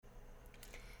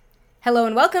Hello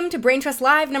and welcome to Brain Trust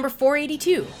Live number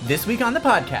 482. This week on the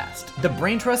podcast, the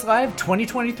Brain Trust Live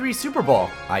 2023 Super Bowl,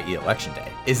 i.e. Election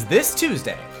Day, is this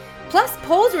Tuesday. Plus,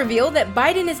 polls reveal that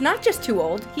Biden is not just too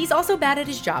old, he's also bad at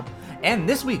his job. And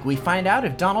this week we find out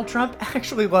if Donald Trump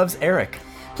actually loves Eric.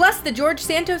 Plus, the George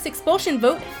Santos expulsion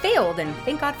vote failed, and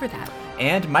thank God for that.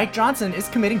 And Mike Johnson is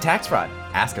committing tax fraud.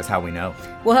 Ask us how we know.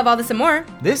 We'll have all this and more.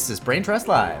 This is Brain Trust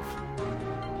Live.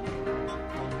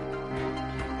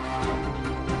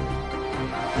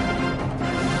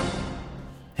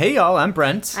 Hey y'all, I'm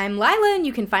Brent. I'm Lila, and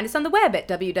you can find us on the web at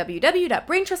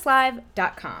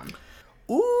www.braintrustlive.com.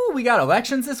 Ooh, we got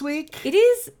elections this week. It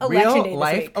is election day this Real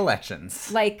life week.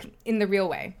 elections. Like, in the real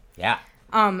way. Yeah.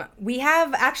 We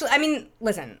have actually,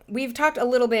 listen, we've talked a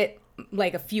little bit,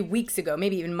 like a few weeks ago,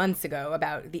 maybe even months ago,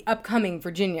 about the upcoming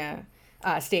Virginia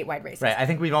statewide races. Right, I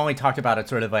think we've only talked about it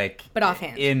sort of like... But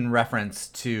offhand. In reference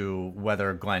to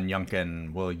whether Glenn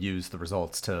Youngkin will use the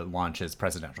results to launch his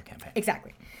presidential campaign.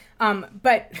 Exactly.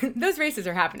 But those races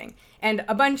are happening, and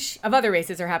a bunch of other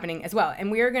races are happening as well. And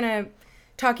we are going to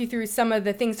talk you through some of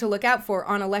the things to look out for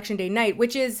on Election Day night,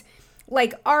 which is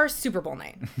like our Super Bowl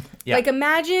night. Yeah. Like,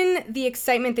 imagine the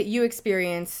excitement that you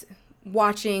experience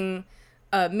watching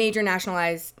a major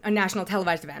national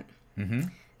televised event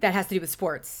that has to do with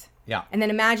sports. Yeah. And then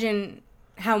imagine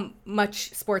how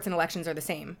much sports and elections are the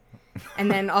same. And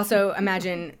then also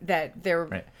imagine that they're...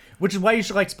 Right. Which is why you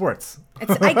should like sports. I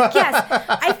guess.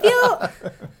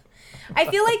 I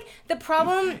feel like the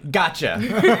problem... Gotcha.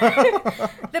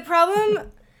 The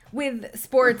problem with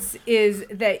sports is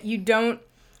that you don't...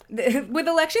 With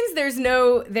elections, there's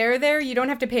no there. You don't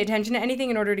have to pay attention to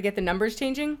anything in order to get the numbers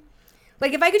changing.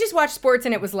 Like, if I could just watch sports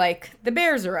and it was like, the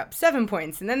Bears are up 7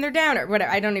 points and then they're down or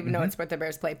whatever. I don't even know what sport the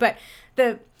Bears play. But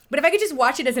if I could just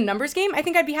watch it as a numbers game, I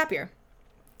think I'd be happier.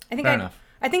 Fair enough.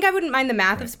 I think I wouldn't mind the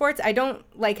math of sports. I don't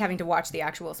like having to watch the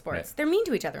actual sports. Right. They're mean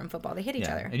to each other in football. They hit each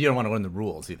other. And you don't want to learn the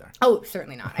rules either. Oh,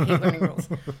 certainly not. I hate learning rules.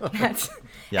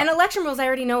 And election rules I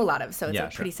already know a lot of, so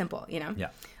it's pretty simple, you know?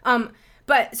 Yeah.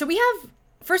 But so we have,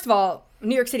 first of all,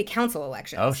 New York City Council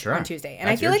elections on Tuesday. And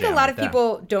I feel like a lot of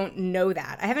people don't know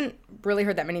that. I haven't really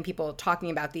heard that many people talking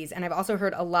about these. And I've also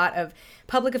heard a lot of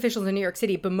public officials in New York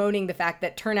City bemoaning the fact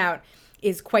that turnout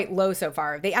is quite low so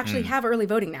far. They actually have early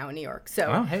voting now in New York.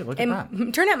 So hey, look at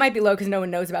that. Turnout might be low because no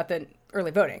one knows about the early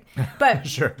voting. But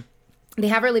Sure. They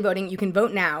have early voting. You can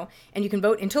vote now, and you can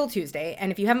vote until Tuesday.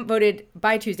 And if you haven't voted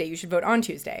by Tuesday, you should vote on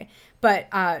Tuesday. But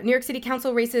New York City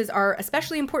Council races are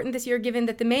especially important this year, given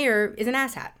that the mayor is an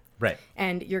asshat. Right.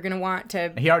 And you're going to want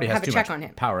to He already has have a too check much on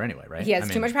him. power anyway, right? He has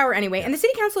too much power anyway. Yeah. And the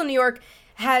City Council in New York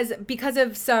has, because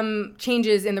of some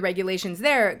changes in the regulations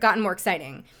there, gotten more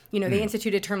exciting. You know, they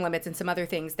instituted term limits and some other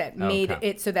things that made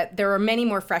it so that there are many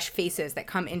more fresh faces that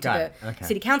come into the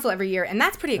City Council every year. And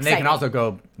that's pretty exciting. And they can also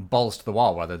go balls to the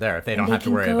wall while they're there if they don't have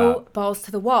to worry about... They can go about... balls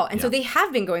to the wall. And so they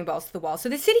have been going balls to the wall. So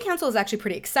the City Council is actually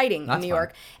pretty exciting in New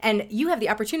York. And you have the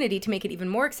opportunity to make it even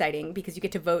more exciting because you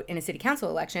get to vote in a City Council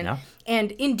election. Yeah.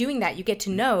 And in doing that, you get to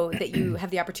know that you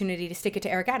have the opportunity to stick it to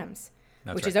Eric Adams,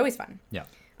 which is always fun. Yeah.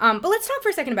 But let's talk for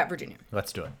a second about Virginia.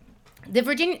 Let's do it.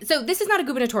 So this is not a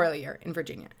gubernatorial year in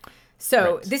Virginia.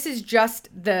 So this is just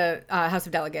the House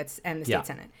of Delegates and the State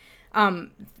Senate.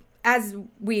 As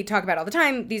we talk about all the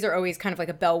time, these are always kind of like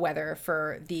a bellwether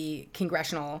for the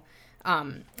congressional,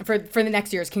 for the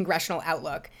next year's congressional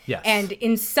outlook. Yes. And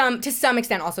to some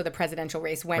extent also the presidential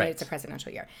race when it's a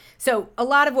presidential year. So a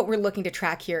lot of what we're looking to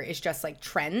track here is just like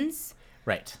trends.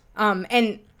 Right.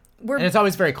 And it's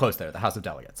always very close there, the House of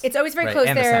Delegates. It's always very close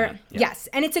and there. The Senate. Yeah. Yes.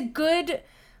 And it's a good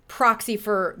proxy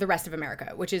for the rest of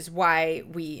America, which is why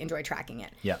we enjoy tracking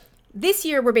it. Yeah. This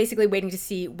year, we're basically waiting to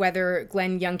see whether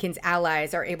Glenn Youngkin's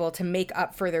allies are able to make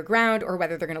up further ground or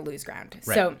whether they're going to lose ground.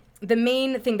 Right. So the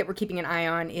main thing that we're keeping an eye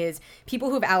on is people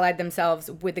who have allied themselves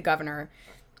with the governor,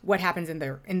 what happens in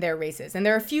their races. And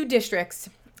there are a few districts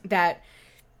that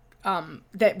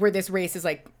where this race is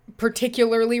like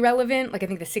particularly relevant. Like I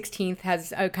think the 16th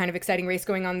has a kind of exciting race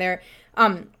going on there.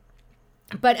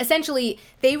 But essentially,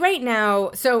 they right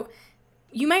now, so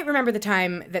you might remember the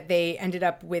time that they ended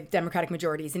up with Democratic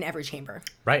majorities in every chamber.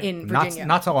 Right. In Virginia.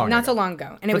 Not so long ago. Not so long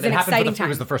ago. And it was an exciting time. It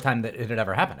was the first time that it had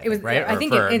ever happened, right? I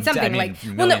think it's something like,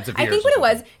 well, no, I think what it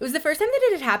was the first time that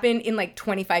it had happened in like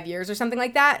 25 years or something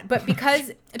like that. But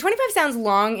because 25 sounds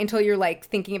long until you're like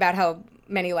thinking about how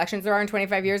many elections there are in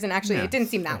 25 years, and actually it didn't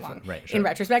seem that long in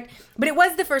retrospect. But it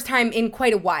was the first time in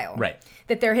quite a while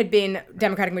that there had been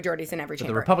Democratic majorities in every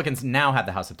chamber. The Republicans now have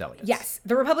the House of Delegates. Yes.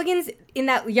 The Republicans in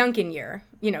that Youngkin year,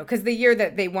 because the year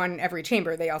that they won every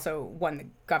chamber, they also won the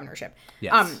governorship.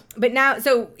 Yes. But now,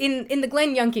 so in the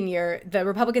Glenn Youngkin year, the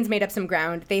Republicans made up some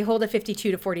ground. They hold a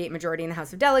 52 to 48 majority in the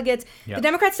House of Delegates. Yep. The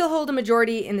Democrats still hold a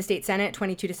majority in the state Senate,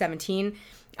 22 to 17.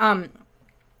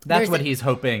 That's what he's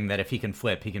hoping, that if he can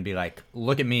flip, he can be like,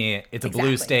 look at me, it's a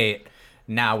blue state.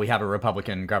 Now we have a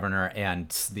Republican governor, and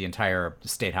the entire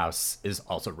state house is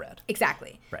also red.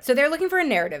 Exactly. Right. So they're looking for a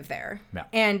narrative there. Yeah.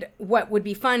 And what would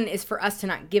be fun is for us to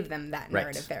not give them that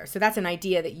narrative there. So that's an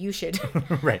idea that you should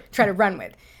try to run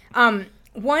with.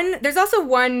 There's also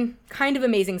one kind of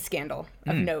amazing scandal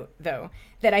of note, though,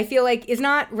 that I feel like is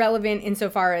not relevant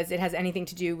insofar as it has anything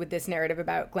to do with this narrative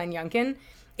about Glenn Youngkin.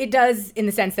 It does, in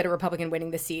the sense that a Republican winning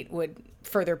the seat would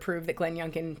further prove that Glenn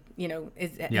Youngkin,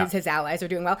 his allies are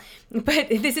doing well. But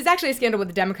this is actually a scandal with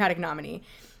the Democratic nominee,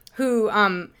 who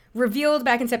revealed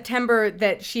back in September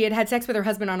that she had sex with her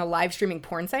husband on a live streaming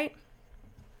porn site.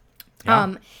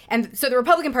 Yeah. And so the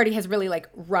Republican Party has really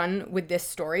run with this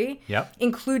story,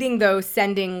 including though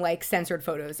sending censored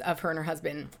photos of her and her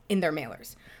husband in their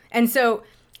mailers. And so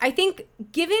I think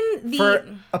given for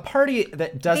a party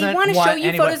that doesn't they want to show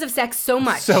you photos of sex so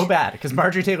much. So bad. Because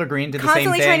Marjorie Taylor Greene did the same thing.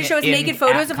 Constantly trying to show us naked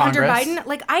photos of Hunter Congress.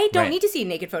 Biden. I don't need to see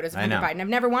naked photos of Hunter Biden. I've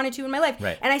never wanted to in my life.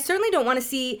 Right. And I certainly don't want to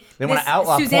see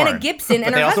Susanna porn, Gibson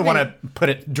and her husband. But they also want to put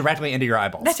it directly into your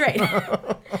eyeballs. That's right.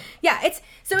 Yeah, it's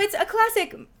a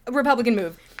classic Republican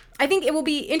move. I think it will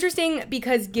be interesting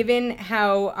because given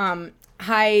how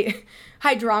high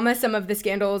drama some of the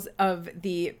scandals of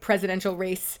the presidential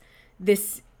race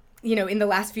in the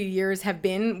last few years have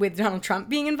been with Donald Trump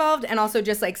being involved, and also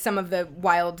just some of the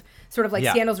wild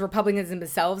scandals Republicans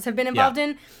themselves have been involved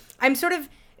in.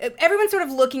 Everyone's sort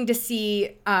of looking to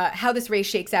see how this race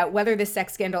shakes out, whether this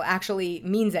sex scandal actually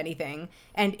means anything,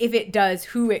 and if it does,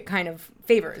 who it kind of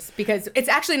favors, because it's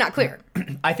actually not clear.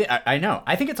 I know.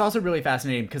 I think it's also really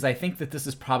fascinating because I think that this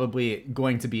is probably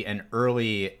going to be an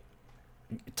early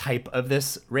type of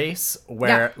this race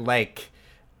where,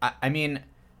 I mean,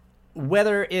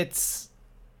 whether it's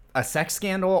a sex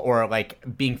scandal or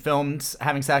being filmed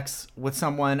having sex with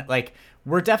someone,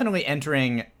 we're definitely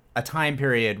entering a time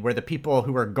period where the people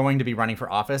who are going to be running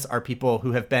for office are people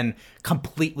who have been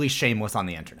completely shameless on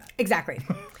the internet. Exactly.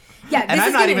 Yeah. And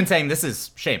I'm not even saying this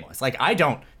is shameless. I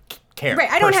don't care.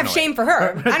 Right. I don't have shame for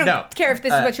her. I don't care if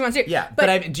this is what she wants to do. Yeah.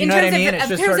 But do you know what I mean? In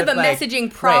terms of a messaging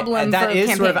problem and that for is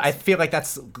campaigns. Sort of, I feel like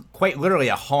that's quite literally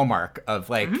a hallmark of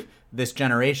this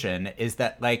generation, is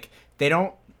that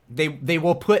they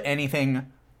will put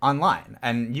anything online,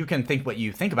 and you can think what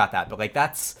you think about that, but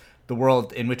that's the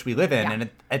world in which we live in. And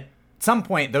at some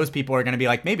point those people are going to be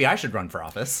like, maybe I should run for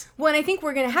office. Well, and I think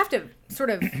we're going to have to sort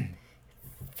of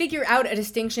figure out a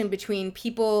distinction between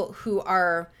people who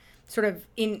are sort of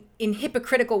in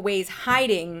hypocritical ways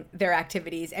hiding their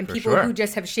activities and people who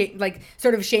just have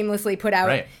sort of shamelessly put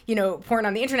out porn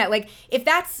on the internet.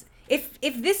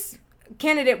 If this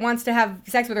candidate wants to have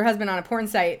sex with her husband on a porn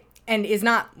site and is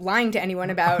not lying to anyone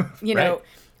about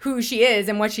who she is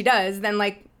and what she does, then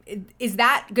is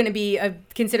that going to be a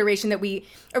consideration that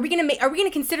are we going to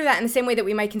consider that in the same way that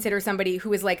we might consider somebody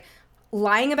who is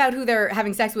lying about who they're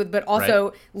having sex with, but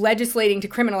also legislating to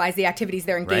criminalize the activities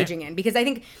they're engaging in? Because I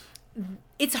think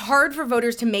it's hard for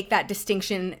voters to make that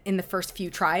distinction in the first few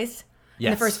tries. In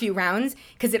the first few rounds,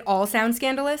 because it all sounds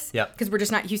scandalous. Because we're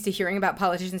just not used to hearing about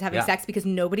politicians having sex, because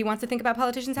nobody wants to think about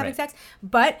politicians having sex.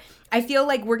 But I feel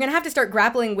like we're going to have to start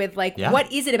grappling with,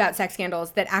 what is it about sex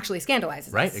scandals that actually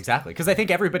scandalizes us? Exactly. Because I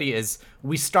think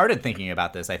we started thinking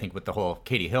about this, I think, with the whole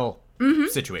Katie Hill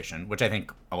situation, which I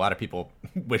think a lot of people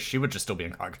wish she would just still be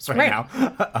in Congress right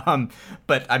now.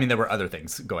 But, I mean, there were other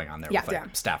things going on there with,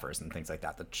 staffers and things like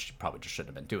that she probably just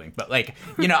shouldn't have been doing. But,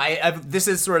 this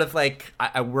is sort of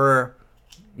we're...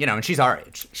 and she's our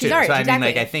age. She's our age,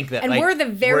 exactly. I think that, and we're the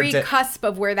very cusp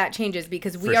of where that changes,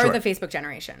 because we are the Facebook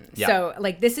generation. Yeah.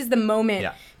 So, this is the moment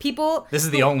people. This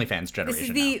is the OnlyFans generation. This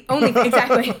is the only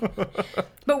exactly.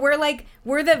 But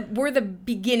we're the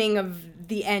beginning of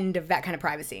the end of that kind of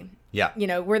privacy. Yeah.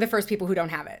 We're the first people who don't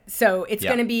have it. So it's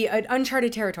going to be an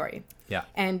uncharted territory. Yeah.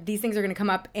 And these things are going to come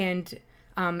up, and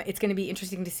it's going to be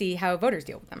interesting to see how voters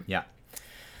deal with them. Yeah.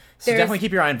 So definitely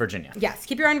keep your eye on Virginia. Yes,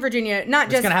 keep your eye on Virginia, not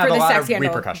just for the sex scandal,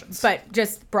 repercussions, but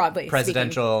just broadly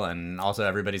presidential, speaking. And also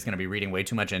everybody's going to be reading way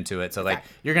too much into it. So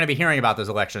you're going to be hearing about those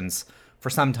elections for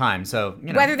some time. So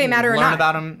whether they matter or not, learn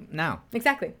about them now.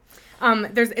 Exactly.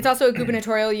 It's also a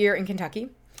gubernatorial year in Kentucky.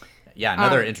 Yeah,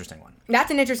 another interesting one. That's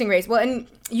an interesting race. Well, and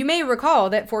you may recall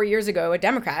that 4 years ago, a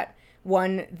Democrat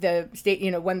won the state,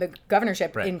 won the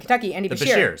governorship in Kentucky. Andy the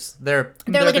Beshear. Beshears. They're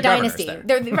like the a dynasty.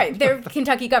 there. They're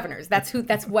Kentucky governors. That's who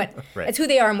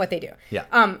they are and what they do.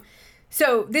 Yeah.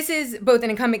 So this is both an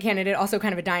incumbent candidate, also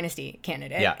kind of a dynasty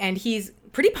candidate. Yeah. And he's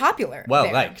pretty popular. Well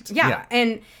there. liked. Yeah.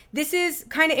 And this is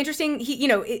kind of interesting. He,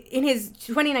 in his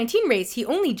 2019 race, he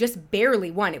only just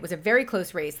barely won. It was a very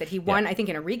close race that he won, I think,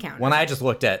 in a recount. When I just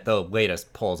looked at the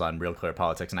latest polls on Real Clear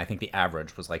Politics, and I think the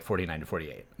average was like 49 to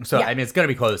 48. So, I mean, it's going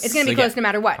to be close. It's going to be close no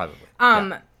matter what.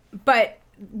 Probably. But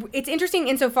it's interesting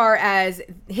insofar as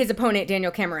his opponent,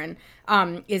 Daniel Cameron,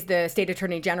 is the state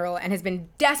attorney general and has been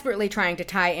desperately trying to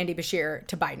tie Andy Beshear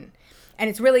to Biden. And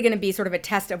it's really going to be sort of a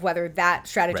test of whether that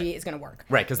strategy is going to work.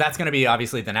 Right, because that's going to be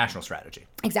obviously the national strategy.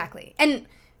 Exactly. And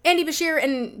Andy Beshear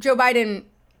and Joe Biden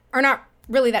are not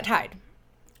really that tied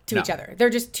to each other.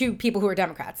 They're just two people who are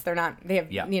Democrats. They're not, they have,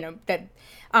 that,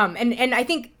 and I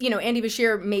think, Andy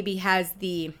Beshear maybe has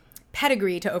the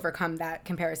pedigree to overcome that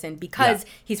comparison because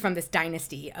he's from this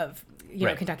dynasty of,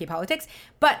 Kentucky politics.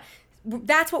 But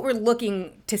that's what we're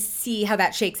looking to see how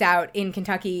that shakes out in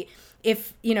Kentucky.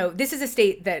 If, this is a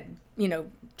state that,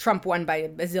 Trump won by a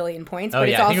bazillion points. But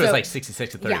it's I also, think it was like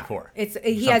 66 to 34. Yeah,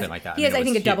 he has, like that. He has, I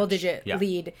think, a double-digit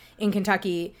lead in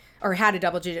Kentucky, or had a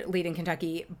double-digit lead in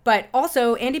Kentucky. But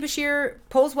also, Andy Beshear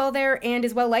polls well there and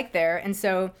is well-liked there. And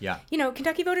so,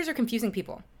 Kentucky voters are confusing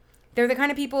people. They're the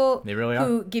kind of people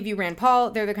who give you Rand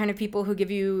Paul. They're the kind of people who give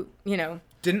you,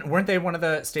 Weren't they one of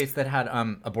the states that had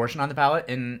abortion on the ballot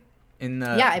in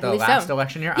the last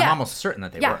election year? Yeah. I'm almost certain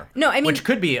that they were. No, I mean, which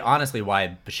could be honestly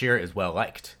why Beshear is well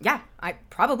liked. Yeah,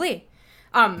 probably.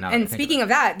 And speaking of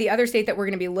that, the other state that we're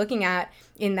going to be looking at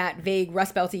in that vague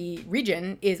Rust Belty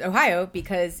region is Ohio,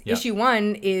 because issue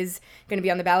 1 is going to be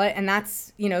on the ballot, and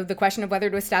that's the question of whether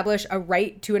to establish a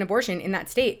right to an abortion in that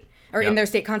state or in their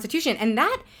state constitution. And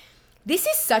this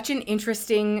is such an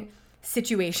interesting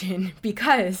situation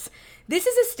because this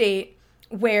is a state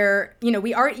where, you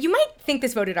might think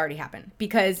this vote had already happened,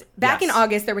 because back in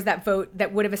August, there was that vote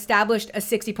that would have established a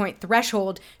 60-point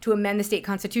threshold to amend the state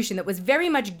constitution that was very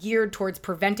much geared towards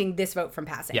preventing this vote from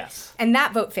passing. Yes. And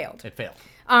that vote failed. It failed.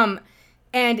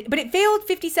 But it failed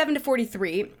 57 to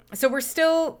 43. So we're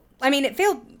still, it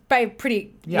failed by a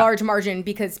pretty large margin,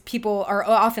 because people are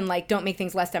often like, don't make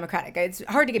things less democratic. It's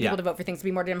hard to get people to vote for things to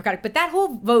be more democratic. But that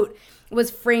whole vote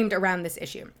was framed around this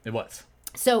issue. It was.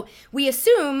 So we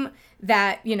assume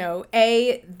that,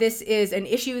 this is an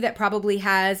issue that probably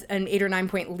has an 8 or 9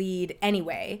 point lead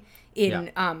anyway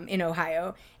in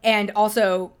Ohio. And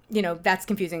also, that's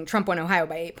confusing. Trump won Ohio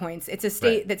by 8 points. It's a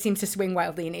state that seems to swing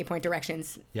wildly in 8 point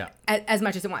directions as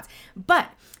much as it wants. But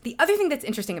the other thing that's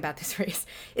interesting about this race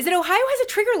is that Ohio has a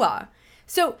trigger law.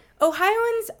 So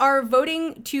Ohioans are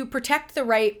voting to protect the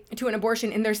right to an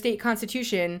abortion in their state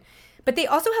constitution. But they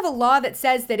also have a law that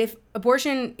says that if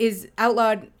abortion is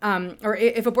outlawed, or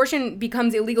if abortion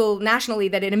becomes illegal nationally,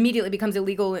 that it immediately becomes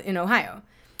illegal in Ohio.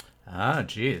 Ah,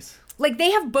 geez. Like,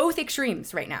 they have both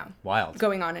extremes right now. Wild.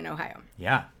 Going on in Ohio.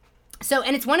 Yeah. So,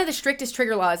 and it's one of the strictest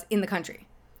trigger laws in the country.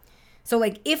 So,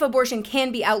 like, if abortion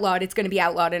can be outlawed, it's going to be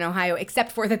outlawed in Ohio,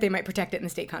 except for that they might protect it in the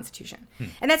state constitution.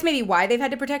 And that's maybe why they've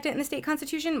had to protect it in the state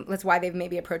constitution. That's why they've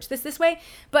maybe approached this way.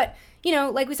 But,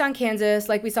 like we saw in Kansas,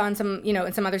 like we saw in some,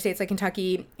 in some other states like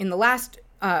Kentucky in the last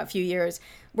few years,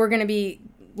 we're going to be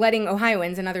letting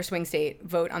Ohioans, another swing state,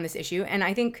 vote on this issue. And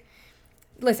I think,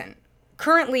 listen,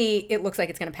 currently it looks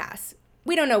like it's going to pass.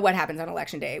 We don't know what happens on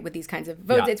election day with these kinds of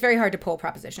votes. Yeah. It's very hard to pull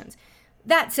propositions.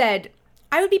 That said,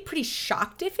 I would be pretty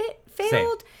shocked if it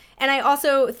failed. Same. And I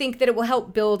also think that it will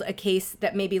help build a case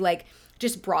that maybe, like,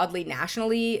 just broadly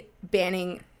nationally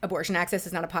banning abortion access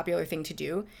is not a popular thing to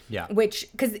do. Yeah. Which,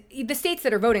 because the states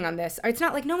that are voting on this, it's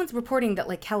not like no one's reporting that,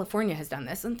 like, California has done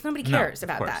this. And nobody cares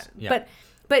about that. Yeah.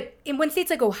 But when states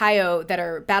like Ohio, that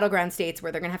are battleground states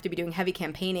where they're going to have to be doing heavy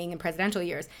campaigning in presidential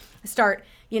years, start,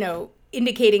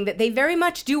 indicating that they very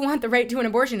much do want the right to an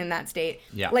abortion in that state.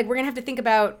 Yeah. Like, we're going to have to think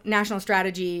about national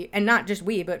strategy, and not just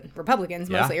we, but Republicans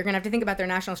mostly, are going to have to think about their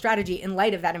national strategy in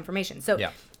light of that information. So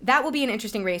that will be an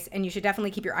interesting race, and you should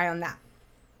definitely keep your eye on that.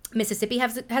 Mississippi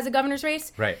has a governor's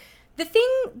race. Right. The thing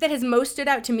that has most stood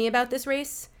out to me about this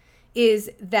race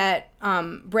is that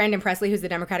Brandon Presley, who's the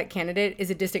Democratic candidate, is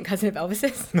a distant cousin of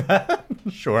Elvis's.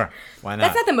 Sure. Why not?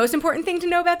 That's not the most important thing to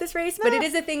know about this race, but it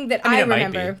is a thing that I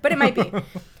remember. But it might be.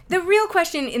 The real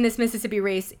question in this Mississippi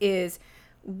race is,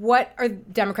 what are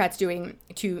Democrats doing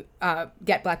to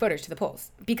get black voters to the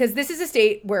polls? Because this is a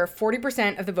state where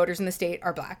 40% of the voters in the state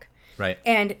are black. Right.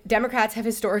 And Democrats have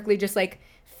historically just, like,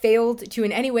 failed to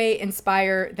in any way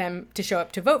inspire them to show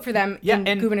up to vote for them in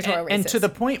gubernatorial races. And to the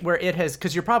point where it has,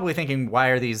 because you're probably thinking, why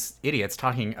are these idiots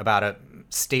talking about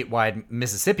statewide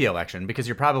Mississippi election, because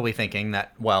you're probably thinking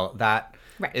that, well, that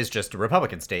is just a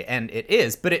Republican state, and it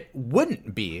is, but it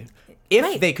wouldn't be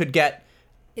if they could get,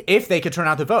 if they could turn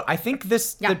out the vote. I think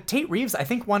the Tate Reeves, I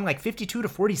think, won like 52 to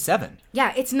 47.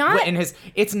 Yeah, it's not.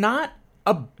 It's not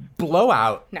a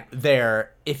blowout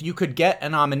there if you could get a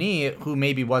nominee who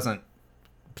maybe wasn't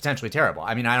potentially terrible.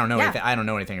 I mean, I don't know anything. I don't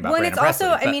know anything about Brandon Presley.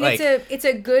 Well, and it's also, it's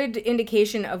a good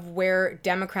indication of where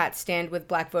Democrats stand with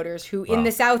Black voters, who in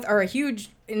the South are a huge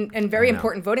and very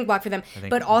important voting bloc for them.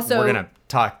 But also, we're going to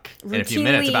talk in a few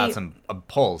minutes about some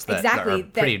polls that are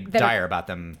pretty dire about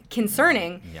them.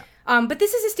 Concerning. Yeah. But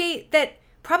this is a state that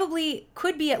probably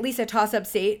could be at least a toss-up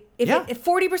state. If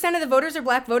 40% of the voters are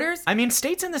Black voters. I mean,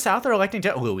 states in the South are electing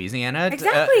Louisiana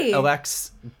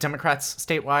elects Democrats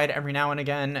statewide every now and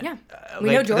again. Yeah, we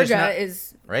know Georgia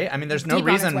is right. I mean, there's no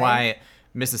reason why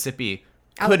Mississippi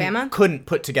couldn't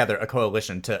put together a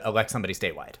coalition to elect somebody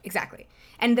statewide. Exactly.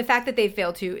 And the fact that they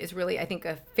failed to is really, I think,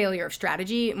 a failure of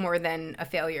strategy more than a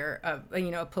failure of,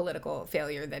 a political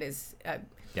failure that is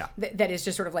that is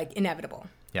just sort of like inevitable.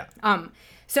 Yeah.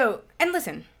 So, and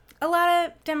listen, a lot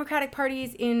of Democratic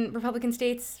parties in Republican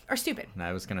states are stupid.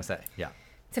 I was going to say, yeah.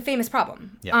 It's a famous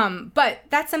problem. Yeah. But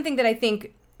that's something that I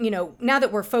think, now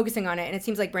that we're focusing on it, and it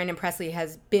seems like Brandon Presley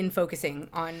has been focusing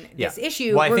on this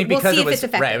issue, well, I think because we'll see if it's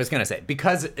effective. Right, I was going to say,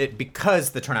 because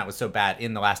the turnout was so bad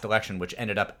in the last election, which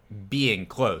ended up being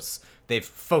close, they've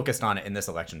focused on it in this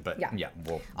election. But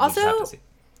we'll just have to see.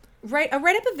 Right, a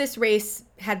write-up of this race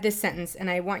had this sentence, and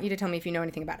I want you to tell me if you know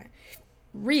anything about it.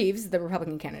 Reeves, the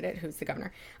Republican candidate, who's the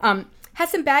governor, has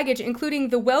some baggage, including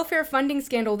the welfare funding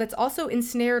scandal that's also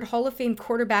ensnared Hall of Fame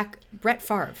quarterback Brett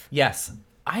Favre. Yes.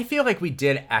 I feel like we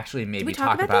did actually maybe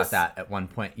talk about that at one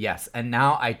point. Yes. And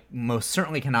now I most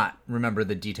certainly cannot remember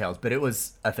the details, but it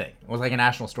was a thing. It was like a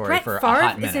national story for a hot minute.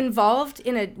 Brett Favre is involved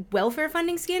in a welfare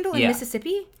funding scandal in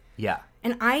Mississippi? Yeah.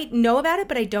 And I know about it,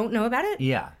 but I don't know about it?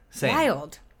 Yeah. Same.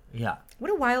 Wild. Yeah.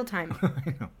 What a wild time.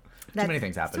 I know. Too many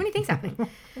things happen. Too many things happening.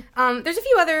 There's a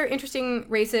few other interesting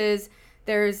races.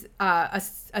 There's a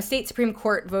state Supreme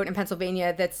Court vote in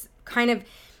Pennsylvania that's kind of,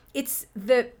 it's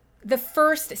the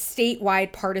first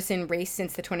statewide partisan race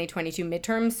since the 2022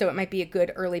 midterms, so it might be a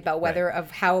good early bellwether of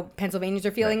how Pennsylvanians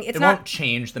are feeling. It won't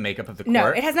change the makeup of the court. No,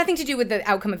 it has nothing to do with the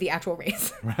outcome of the actual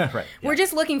race. Right. Yeah. We're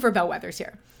just looking for bellwethers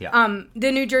here. Yeah.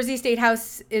 The New Jersey State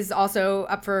House is also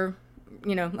up for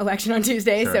election on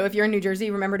Tuesday. Sure. So if you're in New Jersey,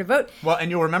 remember to vote. Well,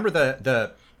 and you'll remember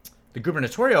the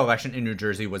gubernatorial election in New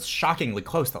Jersey was shockingly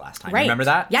close the last time. Right. Remember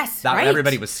that? Yes.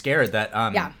 Everybody was scared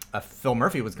that Phil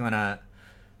Murphy was gonna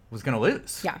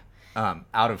lose. Yeah.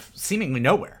 Out of seemingly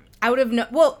nowhere.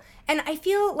 And I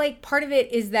feel like part of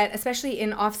it is that, especially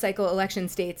in off-cycle election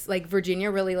states, like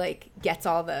Virginia really gets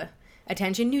all the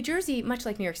attention. New Jersey, much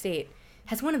like New York State,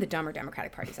 has one of the dumber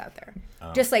Democratic parties out there.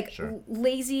 Just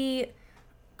lazy,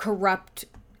 corrupt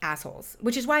assholes,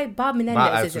 which is why Bob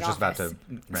Menendez is in office.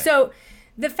 So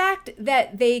the fact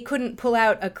that they couldn't pull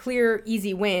out a clear,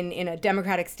 easy win in a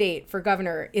Democratic state for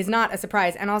governor is not a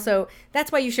surprise. And also,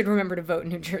 that's why you should remember to vote in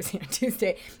New Jersey on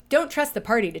Tuesday. Don't trust the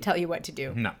party to tell you what to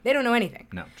do. No. They don't know anything.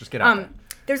 No, just get out there.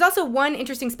 There's also one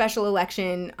interesting special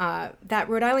election, that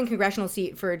Rhode Island congressional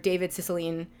seat for David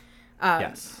Cicilline.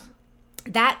 Yes.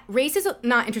 That race is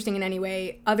not interesting in any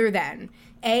way other than,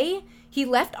 he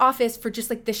left office for just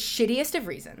the shittiest of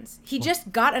reasons. He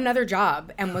just got another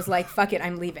job and was like, fuck it,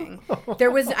 I'm leaving.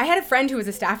 I had a friend who was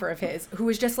a staffer of his who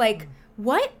was just like,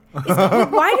 what? Why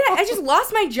did I just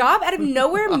lost my job out of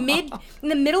nowhere in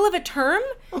the middle of a term?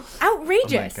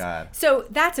 Outrageous. Oh my God. So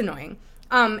that's annoying.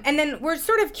 And then we're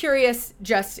sort of curious,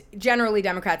 just generally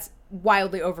Democrats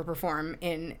wildly overperform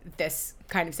in this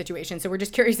kind of situation. So we're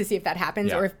just curious to see if that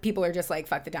happens or if people are just like,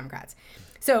 fuck the Democrats.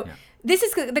 So this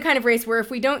is the kind of race where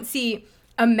if we don't see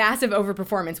a massive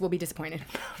overperformance, we'll be disappointed.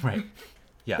 Right.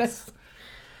 Yes.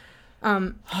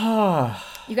 You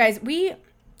guys, we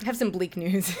have some bleak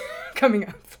news coming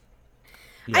up.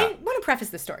 Yeah. I want to preface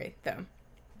this story, though,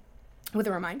 with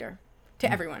a reminder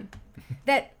to everyone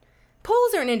that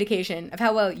polls are an indication of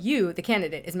how well you, the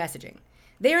candidate, is messaging.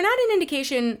 They are not an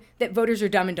indication that voters are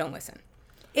dumb and don't listen.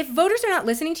 If voters are not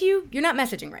listening to you, you're not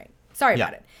messaging right. Sorry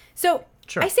about it. So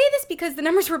I say this because the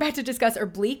numbers we're about to discuss are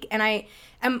bleak, and I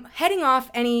am heading off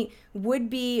any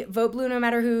would-be vote blue no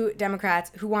matter who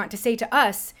Democrats who want to say to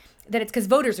us that it's because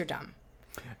voters are dumb.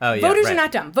 Oh, yeah, voters are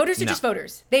not dumb. Voters are just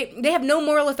voters. They have no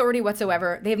moral authority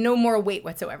whatsoever. They have no moral weight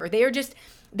whatsoever. They are just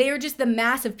the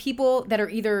mass of people that are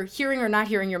either hearing or not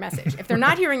hearing your message. If they're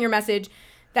not hearing your message,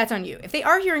 that's on you. If they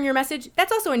are hearing your message,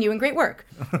 that's also on you, and great work.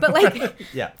 But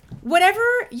whatever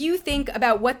you think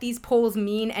about what these polls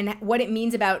mean and what it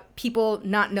means about people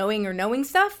not knowing or knowing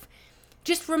stuff,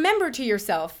 just remember to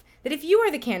yourself that if you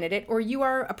are the candidate or you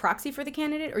are a proxy for the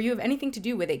candidate or you have anything to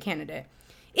do with a candidate,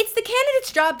 it's the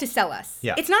candidate's job to sell us.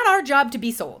 Yeah. It's not our job to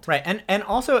be sold. Right. And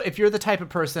also, if you're the type of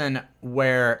person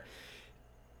where,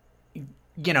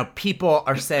 you know, people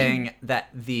are saying that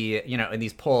in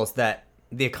these polls that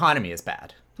the economy is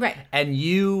bad. Right. And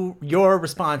your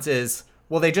response is,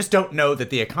 well, they just don't know that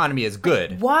the economy is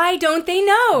good. Why don't they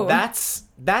know? That's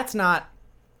not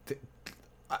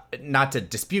to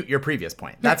dispute your previous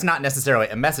point. That's not necessarily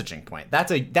a messaging point.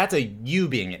 That's a you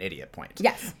being an idiot point.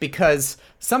 Yes. Because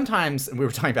sometimes, we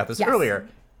were talking about this earlier,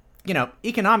 you know,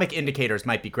 economic indicators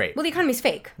might be great. Well, the economy's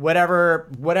fake. Whatever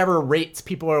rates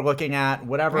people are looking at,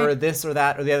 whatever this or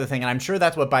that or the other thing. And I'm sure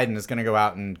that's what Biden is going to go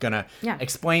out and going to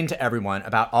explain to everyone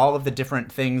about all of the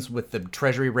different things with the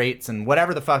treasury rates and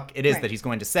whatever the fuck it is that he's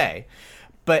going to say.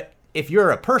 But if you're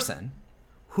a person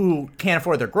who can't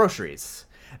afford their groceries,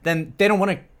 then they don't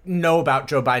want to know about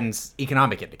Joe Biden's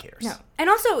economic indicators. No.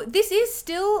 And also, this is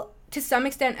still, to some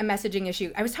extent, a messaging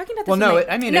issue. I was talking about this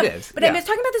it is. But I was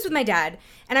talking about this with my dad,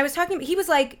 and he was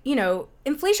like, you know,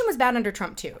 inflation was bad under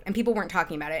Trump too, and people weren't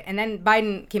talking about it. And then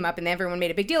Biden came up, and everyone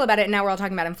made a big deal about it, and now we're all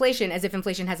talking about inflation as if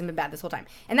inflation hasn't been bad this whole time.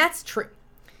 And that's true.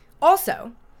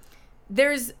 Also,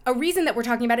 there's a reason that we're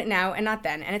talking about it now and not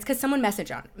then, and it's because someone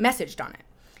messaged on it.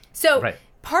 So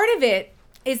part of it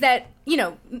is that, you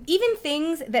know, even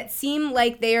things that seem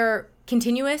like they're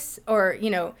continuous or, you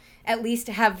know, at least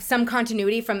have some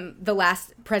continuity from the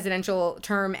last presidential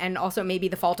term and also maybe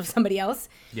the fault of somebody else.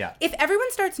 Yeah. If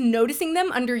everyone starts noticing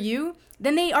them under you,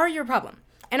 then they are your problem.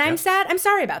 And I'm sad. I'm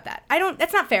sorry about that.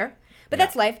 That's not fair, but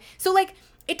that's life. So, like,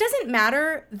 it doesn't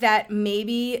matter that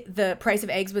maybe the price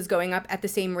of eggs was going up at the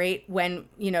same rate when,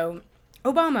 you know,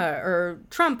 Obama or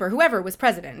Trump or whoever was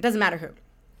president. It doesn't matter who.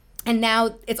 And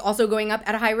now it's also going up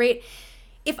at a high rate.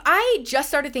 If I just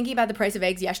started thinking about the price of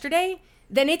eggs yesterday,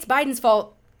 then it's Biden's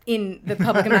fault in the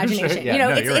public imagination. Sure, you know,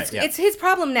 it's it's his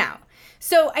problem now.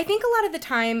 So I think a lot of the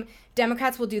time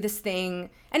Democrats will do this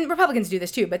thing, and Republicans do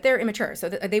this too, but they're immature, so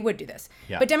they would do this.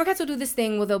 Yeah. But Democrats will do this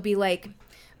thing where they'll be like,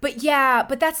 but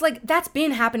that's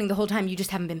been happening the whole time. You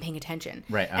just haven't been paying attention.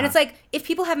 Right. And it's like, if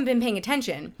people haven't been paying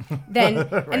attention, then,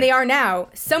 and they are now,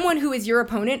 someone who is your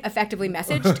opponent effectively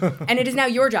messaged, and it is now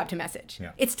your job to message.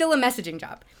 Yeah. It's still a messaging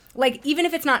job. Like, even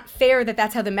if it's not fair that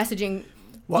that's how the messaging,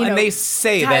 well, and they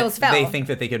say that fell. They think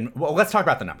that they can. Well, let's talk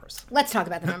about the numbers. Let's talk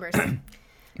about the numbers.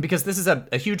 Because this is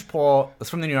a huge poll. It's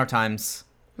from the New York Times.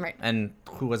 Right. And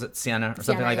who was it? Siena or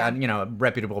something like that. You know, a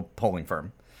reputable polling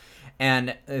firm.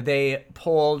 And they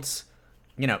polled,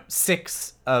 you know,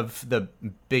 6 of the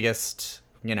biggest,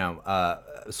 you know,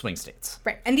 swing states.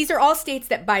 Right. And these are all states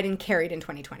that Biden carried in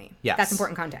 2020. Yes. That's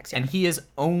important context. Yeah. And he is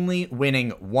only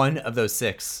winning 1 of those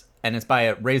 6, and it's by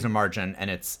a razor margin, and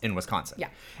it's in Wisconsin. Yeah.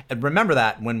 And remember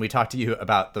that when we talked to you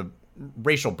about the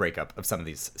racial breakup of some of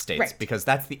these states, because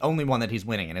that's the only one that he's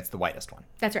winning, and it's the whitest one.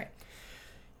 That's right.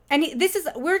 And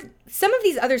some of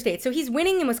these other states, so he's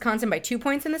winning in Wisconsin by 2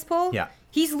 points in this poll. Yeah.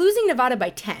 He's losing Nevada by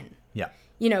 10. Yeah.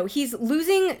 You know, he's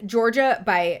losing Georgia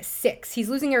by 6. He's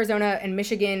losing Arizona and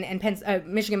Michigan and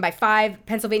Michigan by 5,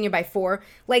 Pennsylvania by 4.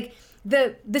 Like,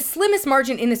 the slimmest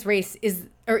margin in this race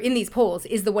in these polls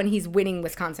is the one he's winning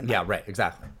Wisconsin by. Yeah, right,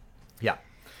 exactly. Yeah.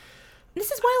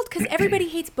 This is wild because everybody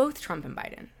hates both Trump and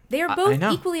Biden. They are both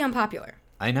equally unpopular.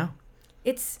 I know.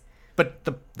 But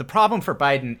the problem for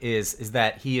Biden is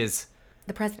that he is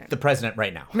the president. The president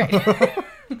right now. Right.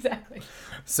 Exactly.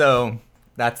 So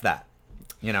that's that.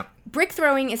 You know. Brick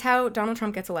throwing is how Donald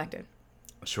Trump gets elected.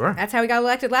 Sure. That's how he got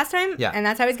elected last time. Yeah. And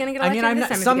that's how he's going to get elected this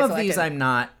time. Some of these I'm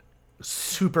not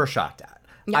super shocked at.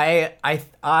 Yeah.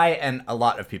 I and a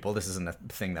lot of people, this isn't a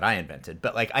thing that I invented,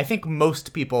 but like I think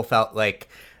most people felt like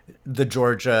the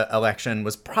Georgia election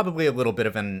was probably a little bit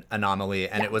of an anomaly,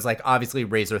 and it was like obviously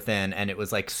razor thin, and it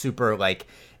was like super like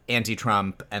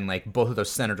anti-Trump, and like both of those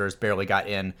senators barely got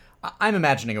in. I'm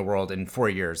imagining a world in 4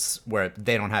 years where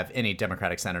they don't have any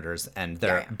Democratic senators and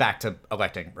they're back to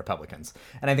electing Republicans.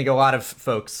 And I think a lot of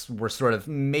folks were sort of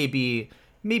maybe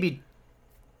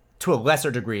to a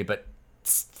lesser degree, but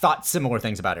thought similar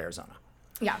things about Arizona.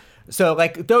 Yeah. So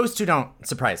like those two don't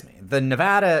surprise me. The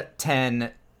Nevada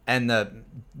 10 and the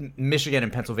Michigan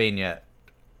and Pennsylvania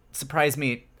surprise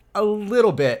me a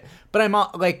little bit, but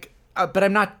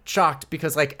I'm not shocked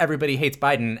because like everybody hates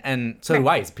Biden, and so do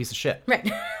I. He's a piece of shit. Right.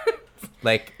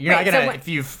 Like you're not gonna if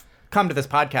you've come to this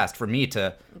podcast for me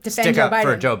to stick Joe up Biden.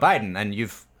 for Joe Biden, and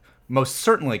you've most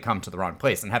certainly come to the wrong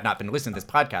place and have not been listening to this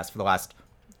podcast for the last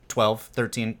 12,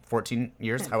 13, 14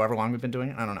 years, however long we've been doing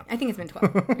it. I don't know. I think it's been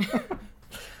 12.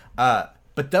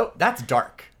 But that's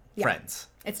dark, friends.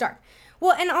 It's dark.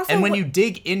 Well, and also, and when you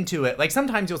dig into it, like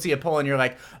sometimes you'll see a poll and you're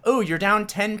like, oh, you're down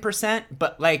 10%,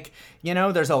 but like, you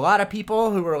know, there's a lot of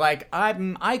people who are like,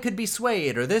 I could be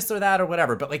swayed or this or that or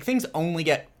whatever. But like things only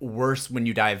get worse when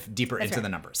you dive deeper into the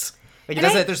numbers. Like it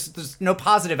doesn't, there's no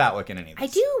positive outlook in any of this.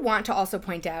 I do want to also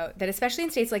point out that especially in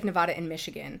states like Nevada and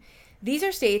Michigan, these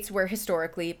are states where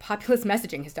historically populist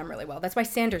messaging has done really well. That's why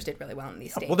Sanders did really well in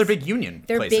these states. Well, they're big union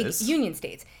places. Big union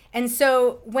states. And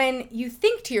so when you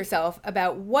think to yourself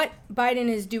about what Biden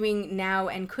is doing now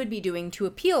and could be doing to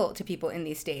appeal to people in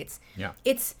these states,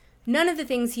 it's none of the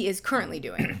things he is currently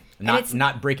doing.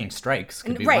 Not breaking strikes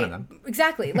could be one of them.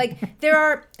 Exactly. Like there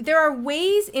are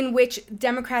ways in which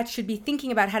Democrats should be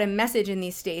thinking about how to message in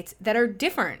these states that are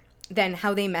different than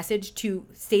how they message to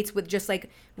states with just like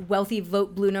wealthy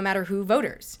vote blue no matter who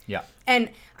voters. Yeah. And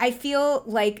I feel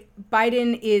like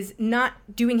Biden is not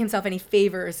doing himself any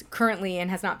favors currently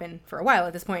and has not been for a while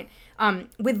at this point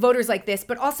with voters like this,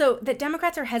 but also that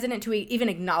Democrats are hesitant to even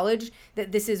acknowledge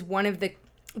that this is one of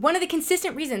the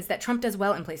consistent reasons that Trump does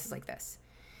well in places like this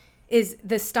is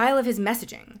the style of his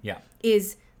messaging.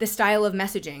 Is the style of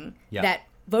messaging that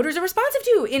voters are responsive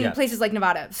to in places like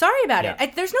Nevada. Sorry about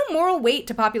it. There's no moral weight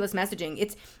to populist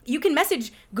messaging. You can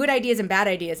message good ideas and bad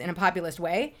ideas in a populist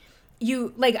way.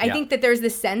 I think that there's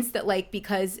this sense that like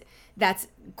because that's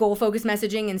goal-focused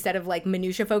messaging instead of like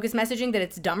minutia-focused messaging that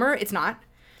it's dumber. It's not.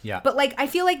 Yeah. But like I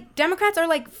feel like Democrats are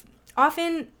like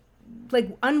often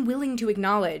like unwilling to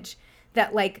acknowledge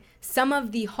that like some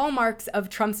of the hallmarks of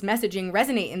Trump's messaging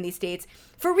resonate in these states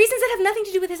for reasons that have nothing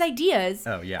to do with his ideas.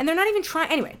 Oh, yeah. And they're not even trying.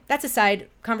 Anyway, that's a side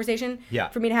conversation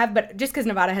for me to have. But just because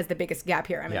Nevada has the biggest gap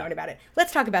here, I'm annoyed about it.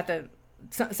 Let's talk about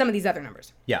some of these other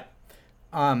numbers. Yeah.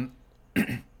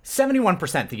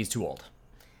 71% think he's too old.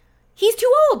 He's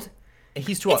too old.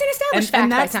 He's too old. It's an established fact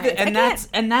by science.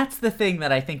 And that's the thing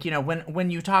that I think, you know, when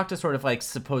you talk to sort of like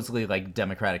supposedly like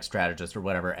Democratic strategists or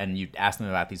whatever, and you ask them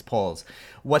about these polls,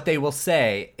 what they will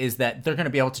say is that they're going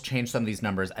to be able to change some of these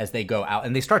numbers as they go out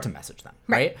and they start to message them,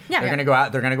 right? Yeah, they're going to go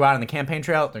out. They're going to go out on the campaign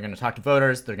trail. They're going to talk to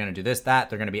voters. They're going to do this, that.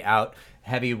 They're going to be out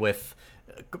heavy with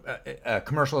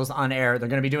commercials on air. They're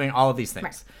going to be doing all of these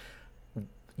things. Right.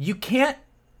 You can't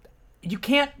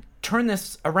turn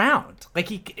this around. Like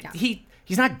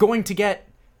he's not going to get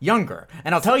younger.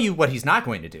 And I'll tell you what he's not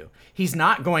going to do. He's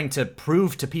not going to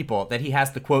prove to people that he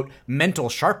has the, quote, mental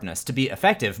sharpness to be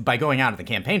effective by going out on the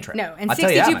campaign trail. No, and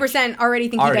 62% already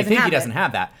think he doesn't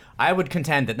have that. I would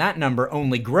contend that number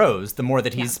only grows the more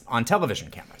that he's on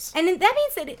television cameras. And that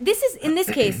means that this is, in this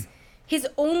case, his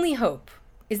only hope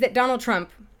is that Donald Trump,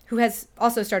 who has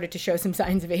also started to show some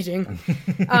signs of aging,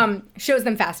 shows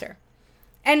them faster.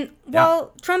 And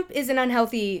while Trump is an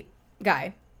unhealthy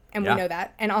guy, and we know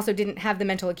that, and also didn't have the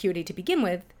mental acuity to begin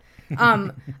with,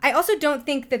 I also don't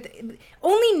think that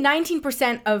only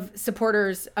 19% of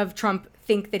supporters of Trump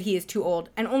think that he is too old,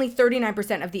 and only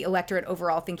 39% of the electorate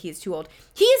overall think he is too old.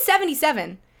 He is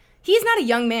 77. He is not a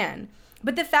young man.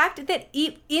 But the fact that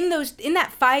in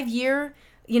that 5-year,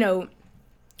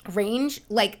 range,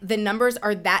 like the numbers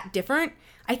are that different,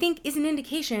 I think is an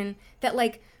indication that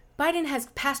like Biden has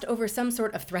passed over some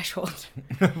sort of threshold.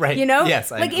 Right.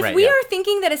 Yes. Like if we are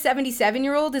thinking that a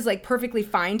 77-year-old is like perfectly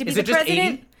fine to be the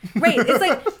president. Right. It's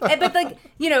like, but like,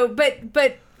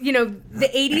 but the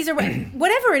 80s or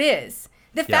whatever it is.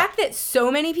 The fact that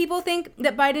so many people think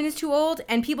that Biden is too old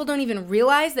and people don't even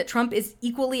realize that Trump is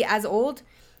equally as old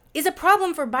is a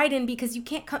problem for Biden because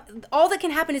all that can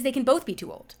happen is they can both be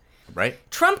too old. Right.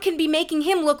 Trump can be making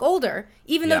him look older,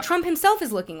 even though Trump himself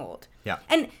is looking old. Yeah.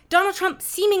 And Donald Trump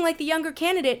seeming like the younger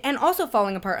candidate and also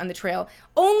falling apart on the trail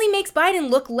only makes Biden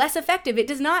look less effective. It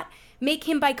does not make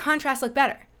him, by contrast, look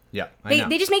better. Yeah,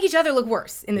 They just make each other look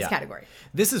worse in this category.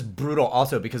 This is brutal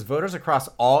also because voters across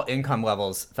all income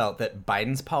levels felt that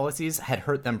Biden's policies had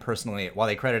hurt them personally while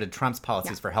they credited Trump's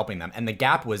policies for helping them. And the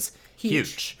gap was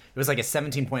huge. It was like a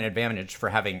 17-point advantage for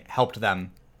having helped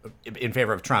them in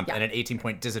favor of Trump and an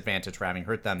 18-point disadvantage for having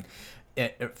hurt them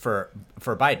for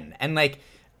Biden. And like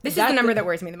this is the number that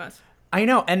worries me the most. I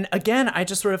know. And again, I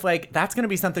just sort of like that's going to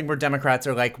be something where Democrats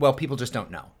are like, well, people just don't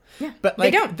know. Yeah. But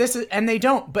like they don't. They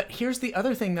don't. But here's the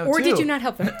other thing though, or did you not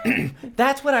help them?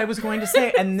 That's what I was going to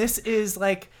say. And this is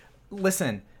like,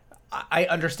 listen, I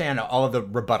understand all of the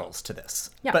rebuttals to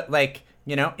this. Yeah. But like,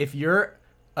 if you're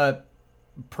a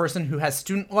person who has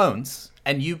student loans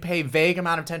and you pay vague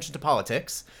amount of attention to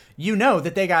politics, you know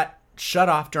that they got shut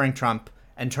off during Trump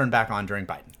and turned back on during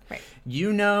Biden. Right.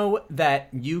 you know that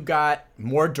you got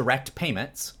more direct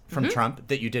payments from Trump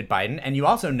that you did Biden, and you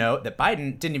also know that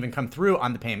Biden didn't even come through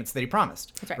on the payments that he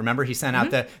promised. That's right. Remember, he sent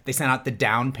out they sent out the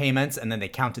down payments, and then they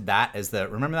counted that as the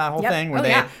remember that whole Yep. thing where Oh, they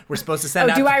yeah. were supposed to send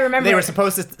out. Do I remember? They were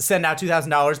supposed to send out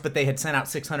 $2,000, but they had sent out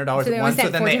 $600 So they at only once. So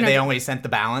sent then they $1,400. only sent the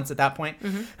balance at that point.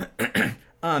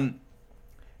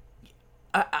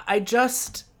 I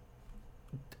just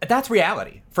that's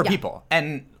reality for people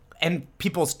and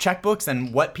people's checkbooks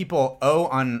and what people owe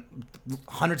on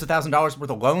hundreds of $1,000s worth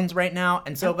of loans right now.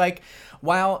 And so like,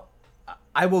 while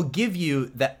I will give you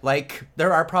that, like,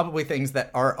 there are probably things that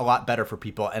are a lot better for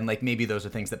people, and like maybe those are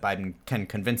things that Biden can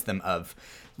convince them of.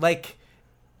 Like,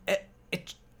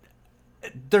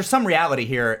 there's some reality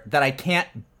here that I can't.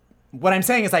 What I'm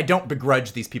saying is I don't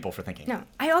begrudge these people for thinking. No,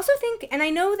 I also think, and I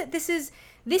know that this is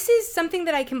something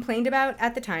that I complained about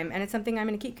at the time, and it's something I'm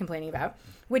going to keep complaining about,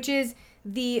 which is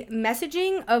the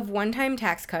messaging of one-time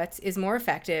tax cuts is more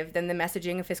effective than the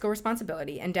messaging of fiscal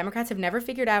responsibility, and Democrats have never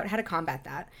figured out how to combat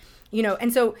that. You know,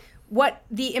 and so what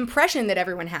the impression that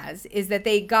everyone has is that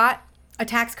they got a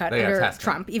tax cut under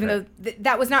Trump, even though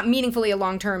that was not meaningfully a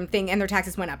long-term thing, and their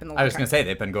taxes went up in the long term. I was going to say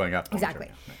they've been going up. Exactly.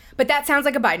 But that sounds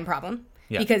like a Biden problem.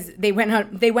 Yeah. Because they went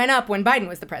up when Biden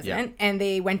was the president, and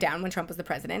they went down when Trump was the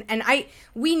president. And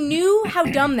we knew how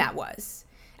dumb that was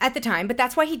at the time, but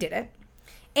that's why he did it.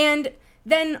 And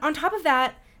then on top of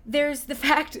that, there's the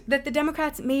fact that the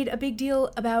Democrats made a big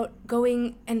deal about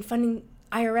going and funding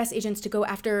IRS agents to go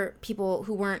after people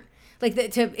who weren't, like,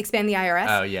 to expand the IRS.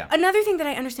 Oh, yeah. Another thing that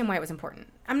I understand why it was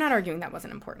important. I'm not arguing that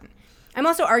wasn't important. I'm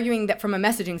also arguing that from a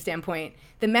messaging standpoint,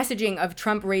 the messaging of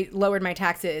Trump lowered my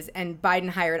taxes and Biden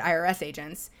hired IRS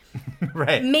agents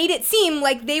made it seem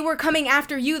like they were coming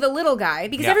after you, the little guy,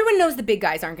 because everyone knows the big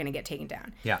guys aren't going to get taken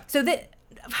down. Yeah. So that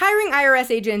hiring IRS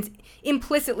agents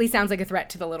implicitly sounds like a threat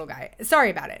to the little guy.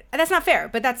 Sorry about it. That's not fair,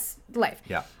 but that's life.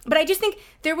 Yeah. But I just think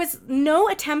there was no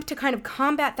attempt to kind of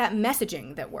combat that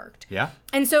messaging that worked. Yeah.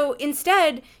 And so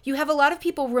instead, you have a lot of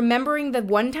people remembering the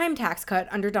one-time tax cut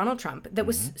under Donald Trump that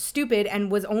was stupid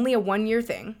and was only a one-year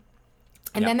thing.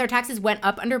 And then their taxes went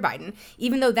up under Biden,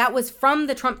 even though that was from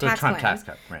the Trump tax plan.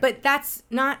 cut, right. But that's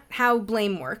not how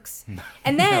blame works.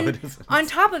 And then on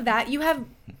top of that, you have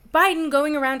Biden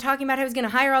going around talking about how he's going to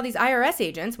hire all these IRS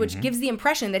agents, which gives the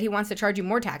impression that he wants to charge you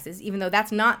more taxes, even though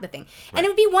that's not the thing. Right. And it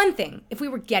would be one thing if we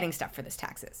were getting stuff for these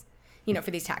taxes.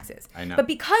 For these taxes. I know. But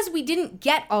because we didn't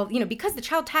get because the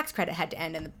child tax credit had to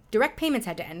end and the direct payments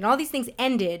had to end and all these things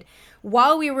ended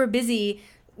while we were busy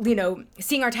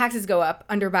seeing our taxes go up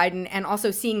under Biden and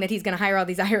also seeing that he's going to hire all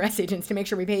these IRS agents to make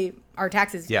sure we pay our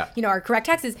taxes, our correct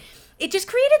taxes. It just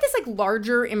created this like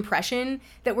larger impression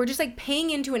that we're just like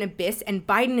paying into an abyss and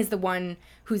Biden is the one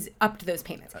who's upped those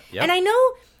payments. And I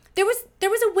know there was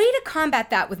a way to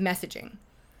combat that with messaging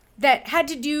that had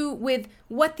to do with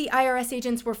what the IRS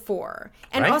agents were for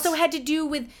and also had to do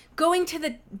with going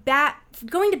to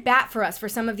bat for us for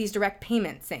some of these direct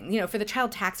payments things, for the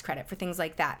child tax credit, for things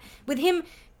like that. With him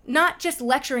not just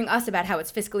lecturing us about how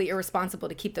it's fiscally irresponsible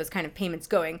to keep those kind of payments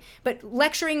going, but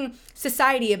lecturing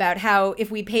society about how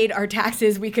if we paid our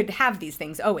taxes, we could have these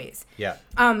things always. Yeah.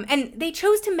 And they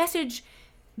chose to message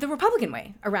the Republican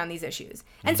way around these issues.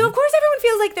 And so, of course, everyone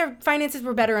feels like their finances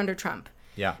were better under Trump.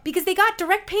 Yeah. Because they got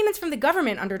direct payments from the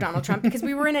government under Donald Trump because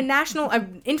we were in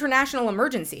international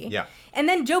emergency. Yeah. And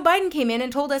then Joe Biden came in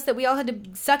and told us that we all had to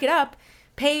suck it up,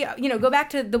 pay, go back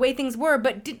to the way things were,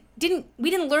 but we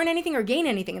didn't learn anything or gain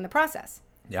anything in the process.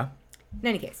 Yeah. In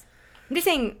any case, I'm just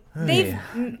saying they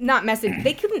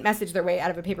couldn't message their way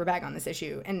out of a paper bag on this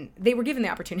issue, and they were given the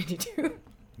opportunity to.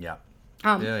 Yeah.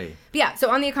 But yeah,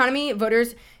 so on the economy,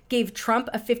 voters gave Trump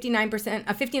a 59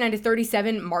 to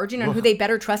 37 margin on who they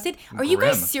better trusted. Are you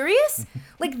guys serious?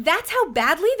 Like, that's how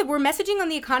badly that we're messaging on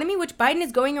the economy, which Biden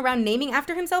is going around naming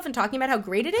after himself and talking about how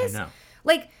great it is? I know.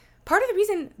 Like, part of the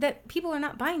reason that people are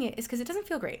not buying it is because it doesn't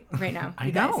feel great right now.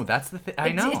 I know. That's the thing. I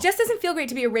know. It just doesn't feel great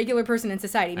to be a regular person in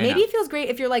society. Maybe it feels great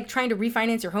if you're like trying to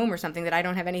refinance your home or something that I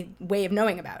don't have any way of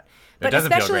knowing about. But it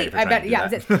doesn't especially, feel great if you're trying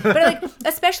to do that. But like,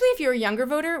 especially if you're a younger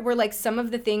voter, where like some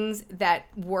of the things that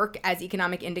work as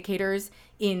economic indicators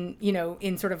in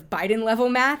sort of Biden level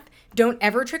math don't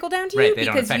ever trickle down to you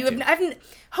because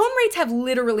home rates have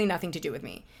literally nothing to do with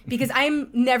me because I'm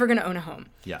never going to own a home.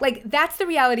 Yeah. Like, that's the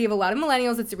reality of a lot of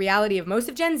millennials. It's the reality of most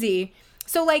of Gen Z.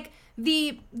 So like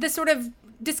the sort of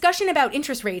discussion about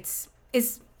interest rates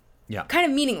is kind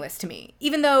of meaningless to me.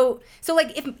 Even though, so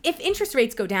like if interest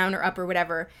rates go down or up or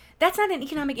whatever, that's not an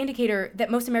economic indicator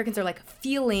that most Americans are like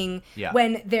feeling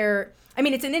when they're, I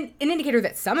mean, it's an indicator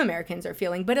that some Americans are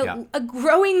feeling, but a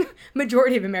growing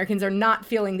majority of Americans are not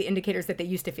feeling the indicators that they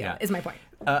used to feel, is my point.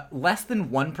 Less than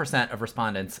 1% of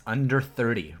respondents under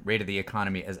 30 rated the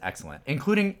economy as excellent,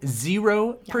 including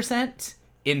 0%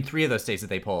 in 3 of those states that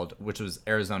they polled, which was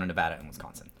Arizona, Nevada, and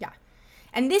Wisconsin. Yeah.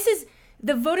 And this is,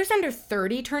 the voters under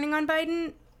 30 turning on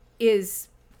Biden is,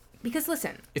 because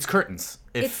listen. It's curtains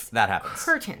if that happens.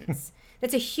 Curtains.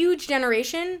 That's a huge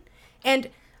generation, and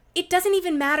it doesn't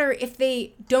even matter if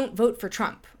they don't vote for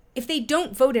Trump. If they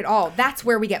don't vote at all, that's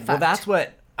where we get fucked. Well, that's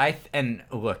what and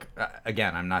look,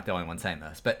 again, I'm not the only one saying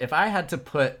this, but if I had to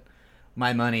put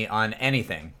my money on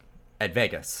anything at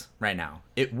Vegas right now,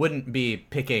 it wouldn't be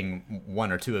picking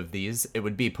 1 or 2 of these. It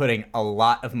would be putting a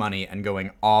lot of money and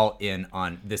going all in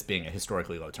on this being a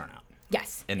historically low turnout.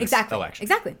 Yes, in this election.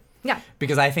 Exactly. Yeah.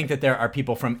 Because I think that there are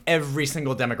people from every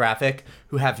single demographic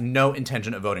who have no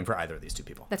intention of voting for either of these 2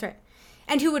 people. That's right.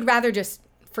 And who would rather just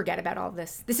forget about all of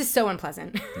this. This is so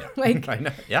unpleasant. Yeah. Like, I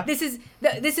know. Yeah. This is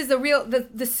the real,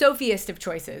 the Sophiest of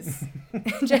choices.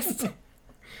 Just,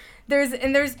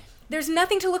 there's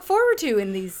nothing to look forward to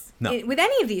in these, with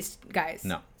any of these guys.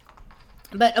 No.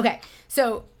 But, okay,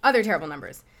 so other terrible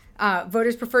numbers.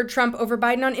 Voters preferred Trump over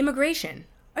Biden on immigration.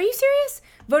 Are you serious?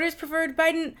 Voters preferred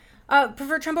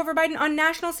Trump over Biden on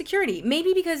national security.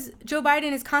 Maybe because Joe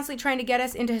Biden is constantly trying to get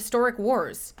us into historic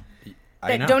wars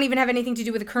that don't even have anything to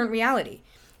do with the current reality.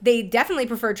 They definitely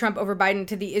preferred Trump over Biden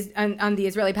on the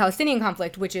Israeli-Palestinian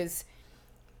conflict, which is,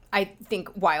 I think,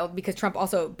 wild because Trump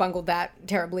also bungled that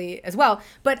terribly as well.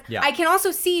 But I can also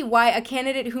see why a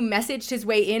candidate who messaged his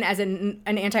way in as an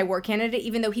anti-war candidate,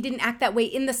 even though he didn't act that way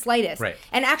in the slightest,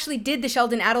 and actually did the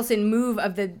Sheldon Adelson move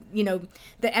of the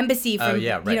embassy from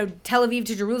Tel Aviv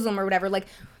to Jerusalem or whatever,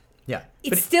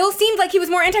 it still seemed like he was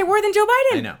more anti-war than Joe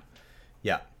Biden. I know.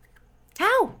 Yeah.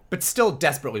 How? But still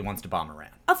desperately wants to bomb Iran.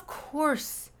 Of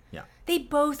course. Yeah. They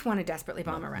both want to desperately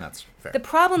bomb Iran. That's fair. The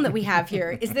problem that we have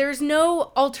here is there's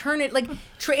no alternate,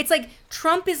 it's like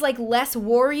Trump is like less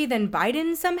worry than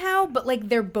Biden somehow, but like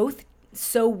they're both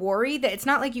so worried that it's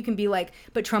not like you can be like,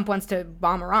 but Trump wants to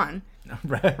bomb Iran.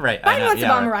 Right. Biden wants to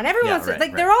bomb Iran. Everyone wants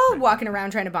to, they're all walking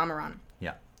around trying to bomb Iran.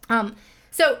 Yeah.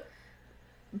 So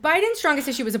Biden's strongest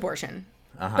issue was abortion,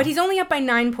 but he's only up by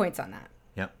 9 points on that.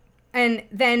 Yep. And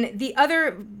then the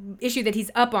other issue that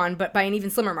he's up on, but by an even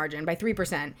slimmer margin, by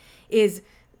 3%, is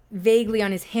vaguely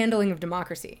on his handling of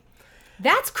democracy.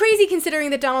 That's crazy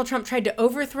considering that Donald Trump tried to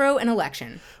overthrow an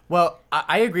election. Well,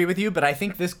 I agree with you, but I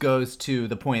think this goes to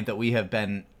the point that we have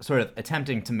been sort of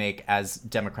attempting to make as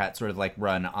Democrats sort of like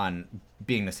run on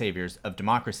being the saviors of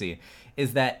democracy,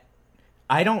 is that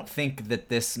I don't think that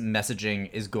this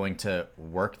messaging is going to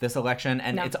work this election.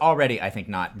 And it's already, I think,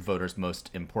 not voters' most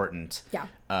important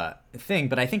thing.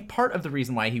 But I think part of the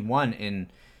reason why he won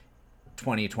in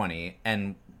 2020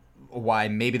 and why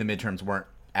maybe the midterms weren't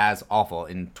as awful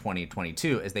in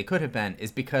 2022 as they could have been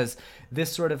is because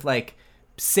this sort of like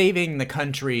saving the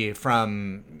country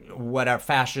from whatever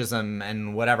fascism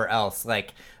and whatever else,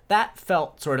 like that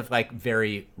felt sort of like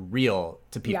very real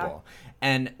to people. Yeah.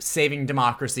 And saving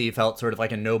democracy felt sort of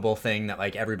like a noble thing that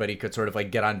like everybody could sort of like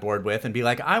get on board with and be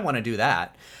like, I want to do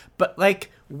that. But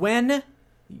like when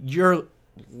your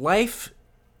life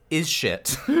is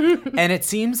shit and it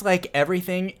seems like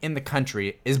everything in the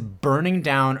country is burning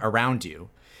down around you,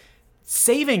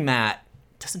 saving that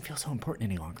doesn't feel so important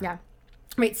any longer. Yeah.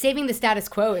 Wait, saving the status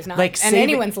quo is not on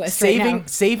anyone's list right now.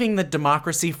 Saving the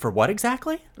democracy for what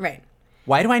exactly? Right.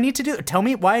 Why do I need to do? Tell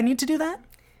me why I need to do that?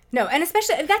 No, and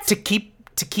especially that's to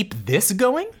keep this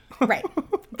going? Right.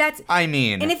 That's I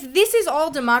mean. And if this is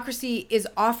all democracy is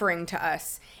offering to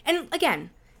us, and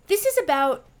again, this is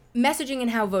about messaging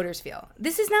and how voters feel.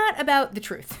 This is not about the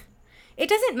truth. It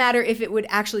doesn't matter if it would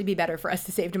actually be better for us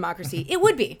to save democracy. It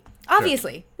would be.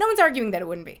 Obviously. Sure. No one's arguing that it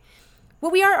wouldn't be.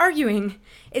 What we are arguing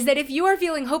is that if you are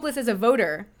feeling hopeless as a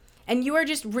voter and you are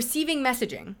just receiving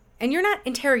messaging and you're not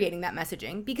interrogating that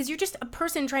messaging because you're just a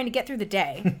person trying to get through the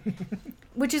day,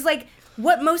 which is like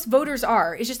what most voters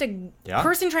are, is just a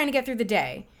person trying to get through the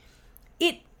day,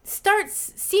 it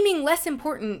starts seeming less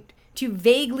important to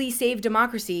vaguely save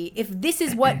democracy if this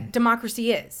is what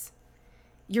democracy is.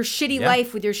 Your shitty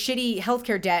life with your shitty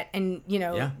healthcare debt and,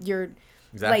 your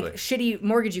like shitty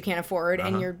mortgage you can't afford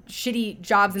and your shitty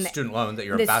jobs and student loan that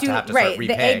you're about to have to start repaying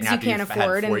the eggs after you can't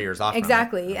afford had 4 years off.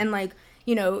 Exactly. And like,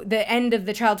 the end of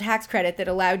the child tax credit that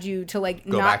allowed you to like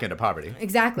go back into poverty.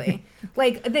 Exactly.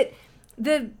 Like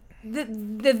the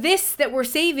this that we're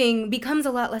saving becomes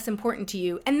a lot less important to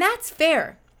you, and that's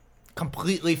fair.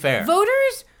 Completely fair.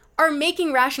 Voters are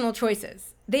making rational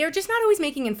choices. They are just not always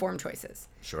making informed choices.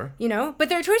 Sure. You know? But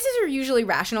their choices are usually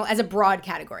rational as a broad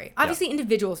category. Obviously,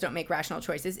 individuals don't make rational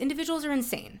choices. Individuals are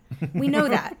insane. We know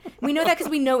that. We know that because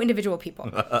we know individual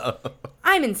people.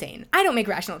 I'm insane. I don't make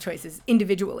rational choices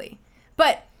individually.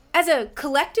 But as a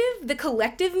collective, the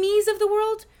collective me's of the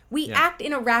world, we act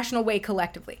in a rational way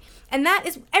collectively. And that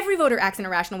is, every voter acts in a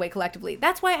rational way collectively.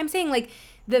 That's why I'm saying, like,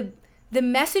 the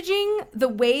messaging, the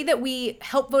way that we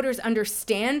help voters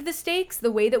understand the stakes,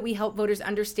 the way that we help voters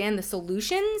understand the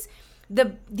solutions,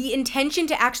 the intention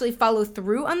to actually follow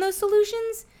through on those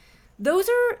solutions, those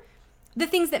are the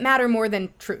things that matter more than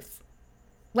truth.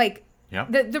 Like,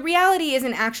 the reality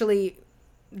isn't actually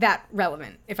that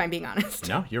relevant, if I'm being honest.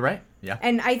 No, you're right. Yeah.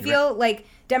 And I feel like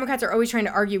Democrats are always trying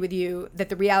to argue with you that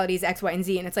the reality is X, Y, and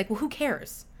Z, and it's like, well, who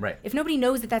cares? Right. If nobody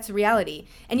knows that that's the reality,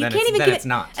 and you then can't even then give it's it,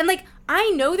 not. and like, I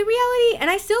know the reality, and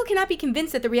I still cannot be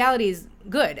convinced that the reality is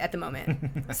good at the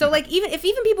moment. So like, even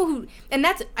people who, and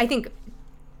that's, I think,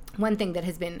 one thing that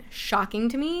has been shocking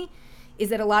to me is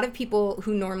that a lot of people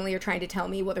who normally are trying to tell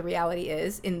me what the reality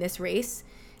is in this race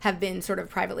have been sort of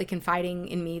privately confiding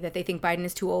in me that they think Biden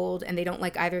is too old and they don't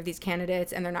like either of these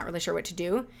candidates and they're not really sure what to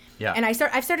do. Yeah. And I've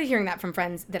started hearing that from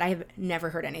friends that I have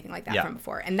never heard anything like that from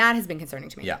before. And that has been concerning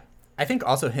to me. Yeah. I think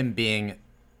also him being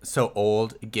so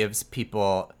old gives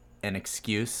people an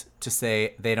excuse to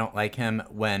say they don't like him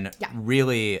when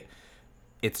really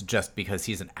it's just because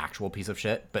he's an actual piece of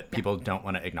shit, but people don't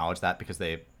want to acknowledge that because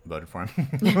they voted for him.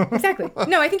 Exactly.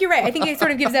 No, I think you're right. I think it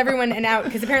sort of gives everyone an out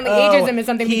because apparently ageism is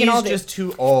something we can all do. He's just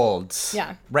too old.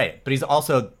 Yeah. Right. But he's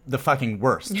also the fucking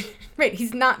worst. Right.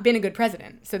 He's not been a good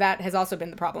president. So that has also been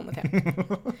the problem with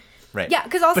him. Right. Yeah,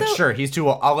 because also... But sure, he's too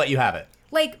old. I'll let you have it.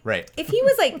 Like, right. If he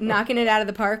was, like, knocking it out of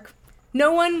the park,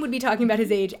 no one would be talking about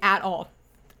his age at all.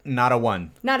 Not a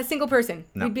one. Not a single person.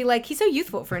 No. We'd be like, he's so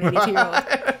youthful for an 82-year-old.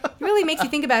 It really makes you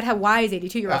think about how wise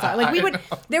 82-year-olds are. Like,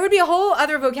 there would be a whole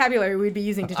other vocabulary we'd be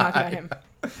using to talk about him.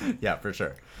 Yeah, for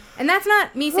sure. And that's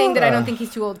not me saying that I don't think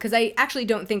he's too old, because I actually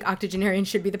don't think octogenarians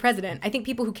should be the president. I think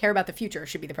people who care about the future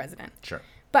should be the president. Sure.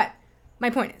 But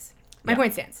my point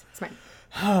stands. It's mine.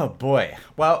 Oh, boy.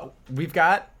 Well, we've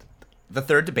got the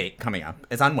third debate coming up.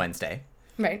 It's on Wednesday.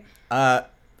 Right.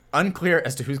 Unclear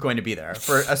as to who's going to be there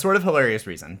for a sort of hilarious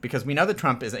reason, because we know that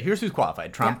Trump isn't. Here's who's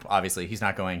qualified. Trump, obviously, he's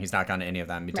not going. He's not gone to any of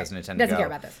them. He doesn't intend to go. Doesn't care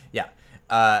about this.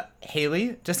 Yeah.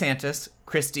 Haley, DeSantis,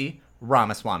 Christie,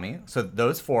 Ramaswamy. So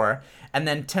those four. And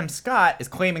then Tim Scott is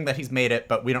claiming that he's made it,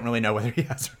 but we don't really know whether he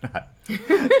has or not.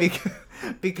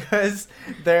 because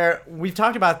we've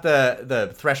talked about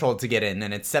the threshold to get in,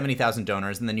 and it's 70,000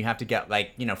 donors, and then you have to get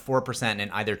 4% in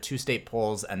either two state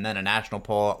polls and then a national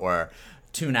poll, or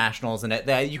two nationals,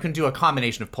 and you can do a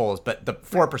combination of polls, but the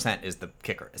 4% is the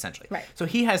kicker, essentially. Right. So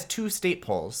he has two state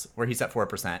polls where he's at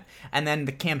 4%, and then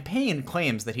the campaign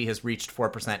claims that he has reached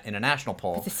 4% in a national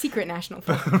poll. It's a secret national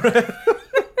poll.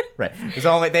 Right.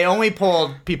 They only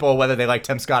polled people whether they liked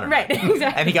Tim Scott or not. Right,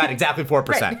 exactly. And he got exactly 4%.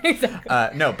 Right,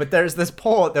 exactly. No, but there's this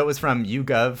poll that was from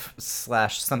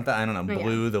YouGov/something, I don't know,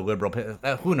 Blue, the liberal,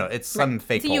 who knows? It's some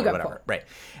fake poll or whatever. Poll. Right.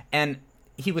 And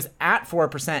he was at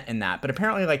 4% in that, but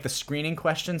apparently the screening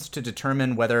questions to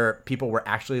determine whether people were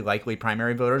actually likely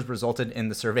primary voters resulted in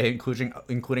the survey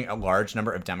including a large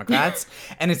number of Democrats.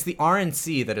 And it's the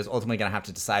RNC that is ultimately going to have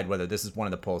to decide whether this is one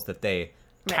of the polls that they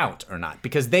count or not,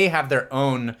 because they have their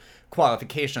own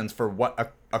qualifications for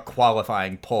what a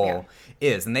qualifying poll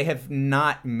is, and they have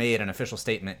not made an official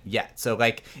statement yet. So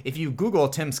if you Google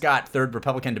Tim Scott third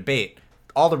Republican debate,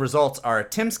 all the results are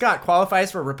Tim Scott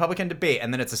qualifies for Republican debate,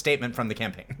 and then it's a statement from the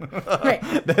campaign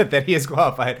that he is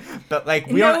qualified. But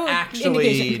we don't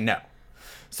actually know.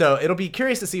 So it'll be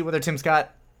curious to see whether Tim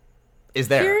Scott is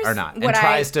there or not, and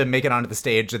tries to make it onto the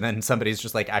stage, and then somebody's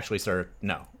just actually, sir,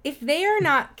 no. If they are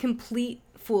not complete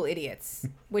fool idiots,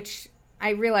 which I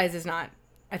realize is not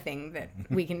a thing that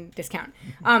we can discount,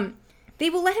 they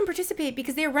will let him participate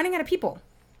because they are running out of people.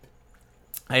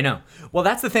 I know. Well,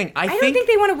 that's the thing. I don't think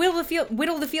they want to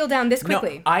whittle the field down this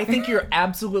quickly. No, I think you're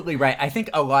absolutely right. I think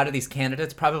a lot of these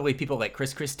candidates, probably people like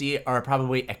Chris Christie, are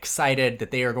probably excited that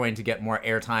they are going to get more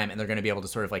airtime and they're going to be able to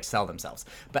sort of sell themselves.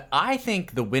 But I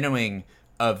think the winnowing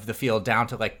of the field down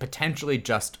to potentially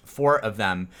just four of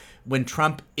them when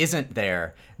Trump isn't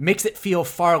there makes it feel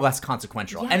far less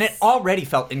consequential. Yes. And it already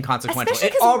felt inconsequential.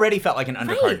 It already felt like an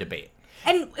undercard debate.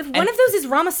 And if one of those is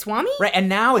Ramaswamy? Right, and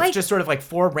now it's just sort of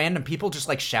four random people just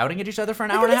shouting at each other for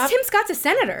an hour and a half. Tim Scott's a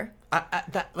senator.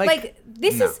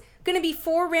 This is going to be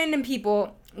four random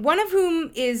people one of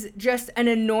whom is just an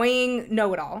annoying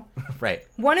know-it-all. Right.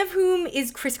 One of whom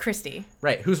is Chris Christie.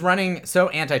 Right, who's running so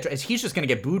anti-Trump. He's just going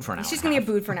to get booed for an hour. He's just going to get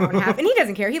booed for an hour and a half, and he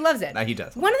doesn't care. He loves it. No, he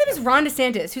does. One of them is Ron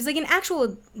DeSantis, who's like an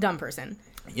actual dumb person.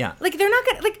 Yeah. Like, they're not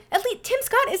gonna, like, at least Tim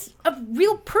Scott is a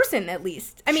real person, at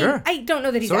least. I mean, Sure. I don't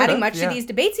know that he's Sort adding of, much yeah. to these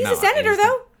debates. He's No, a senator,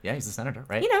 though. Yeah, he's a senator,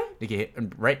 right? You know.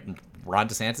 Right. Ron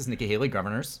DeSantis, Nikki Haley,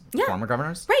 governors, Yeah. former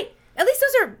governors. Right. At least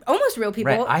those are almost real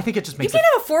people. Right. I think it just makes You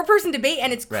can't have a 4-person debate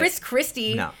and it's Right. Chris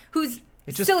Christie, No. who's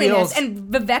It just silliness, feels-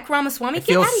 and Vivek Ramaswamy. It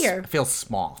Get out feels, of here. it feels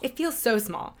small. It feels so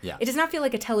small. Yeah. It does not feel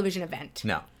like a television event.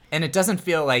 No. And it doesn't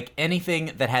feel like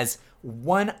anything that has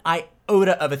one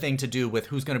iota of a thing to do with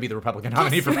who's going to be the Republican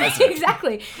nominee for president.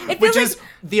 Exactly. It feels Which like is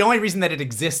the only reason that it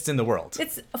exists in the world.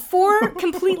 it's 4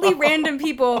 completely random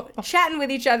people chatting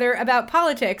with each other about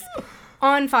politics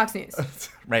on Fox News.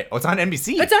 Right. Oh, it's on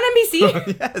NBC. It's on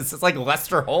NBC. Yes. It's like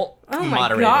Lester Holt Oh my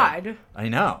moderated. God. I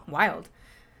know. Wild.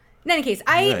 In any case,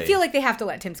 I Right. feel like they have to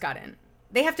let Tim Scott in.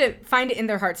 They have to find it in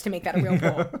their hearts to make that a real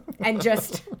poll, and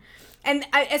just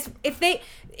if they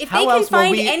How can else will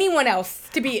find we- anyone else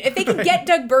to be, if they can get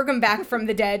Doug Burgum back from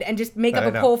the dead and just make up I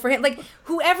a know. poll for him, like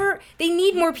whoever, they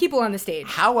need more people on the stage.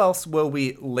 How else will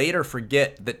we later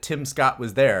forget that Tim Scott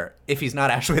was there if he's not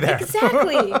actually there?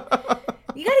 Exactly.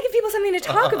 You got to give people something to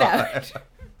talk about.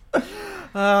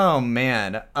 Oh,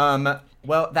 man.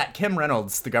 Well, that Kim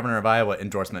Reynolds, the governor of Iowa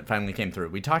endorsement finally came through.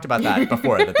 We talked about that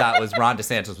before, that was Ron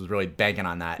DeSantis was really banking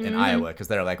on that in Iowa because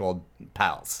they're like old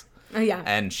pals. Oh, yeah.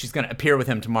 And she's going to appear with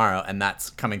him tomorrow, and that's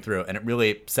coming through. And it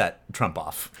really set Trump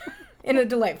off. In a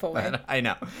delightful way. I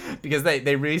know. Because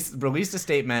they released a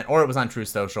statement, or it was on Truth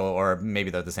Social, or maybe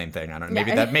they're the same thing. I don't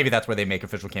know. Maybe that's where they make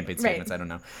official campaign statements. Right. I don't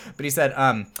know. But he said,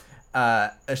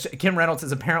 Kim Reynolds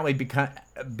has apparently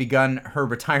begun her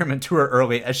retirement tour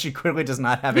early, as she clearly does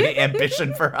not have any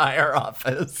ambition for higher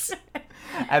office.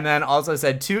 And then also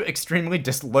said, 2 extremely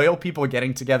disloyal people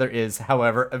getting together is,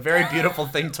 however, a very beautiful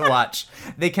thing to watch.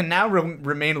 They can now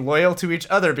remain loyal to each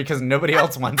other because nobody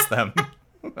else wants them.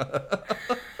 He's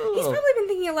probably been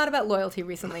thinking a lot about loyalty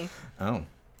recently. Oh,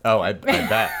 I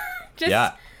bet.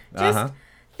 Just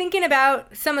thinking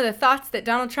about some of the thoughts that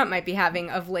Donald Trump might be having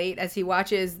of late as he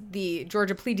watches the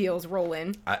Georgia plea deals roll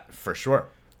in. For sure.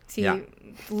 He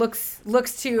looks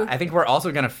to I think we're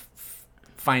also going to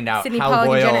find out Sidney how Pollack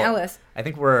loyal. and Jenna Ellis. I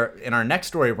think in our next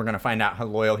story, we're going to find out how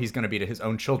loyal he's going to be to his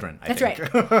own children. That's right.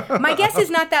 My guess is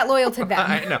not that loyal to them.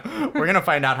 I know. We're going to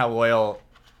find out how loyal,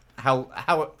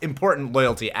 how important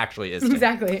loyalty actually is to him.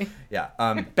 Exactly. Yeah.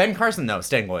 Ben Carson, though,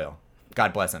 staying loyal.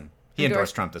 God bless him. He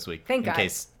endorsed Trump this week. Thank God. In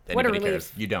case What a anybody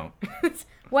relief. cares. You don't.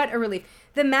 What a relief.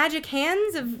 The magic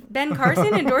hands of Ben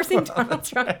Carson endorsing Donald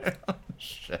Trump.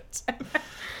 Shit.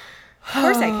 Of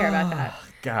course I care about that.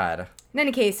 God. In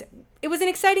any case, it was an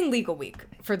exciting legal week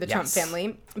for the Trump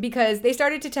family because they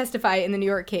started to testify in the New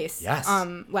York case last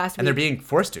week. And they're being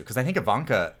forced to, because I think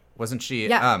Ivanka, wasn't she,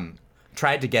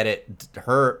 tried to get it,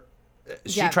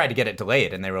 tried to get it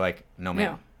delayed, and they were like, no,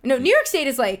 ma'am. No, New York State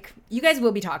is like, you guys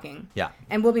will be talking. Yeah.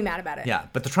 And we'll be mad about it. Yeah,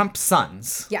 but the Trump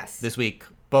sons this week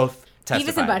both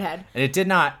testified. Beavis and Butthead. And it did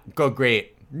not go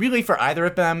great, really, for either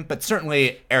of them, but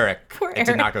certainly Eric, it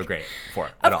did not go great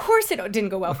for at all. Of course it didn't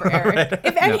go well for Eric. Right.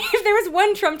 If there was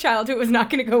one Trump child who it was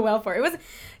not going to go well for, it was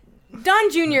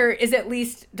Don Jr. is at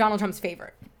least Donald Trump's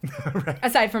favorite, Right.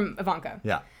 aside from Ivanka.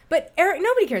 Yeah. But Eric,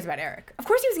 nobody cares about Eric. Of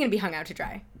course he was going to be hung out to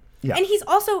dry. Yeah. And he's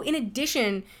also, in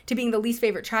addition to being the least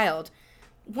favorite child,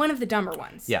 one of the dumber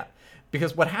ones. Yeah.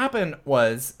 Because what happened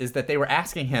is that they were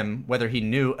asking him whether he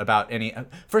knew about any.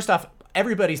 First off,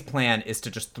 everybody's plan is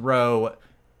to just throw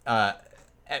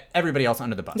everybody else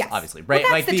under the bus, obviously, right?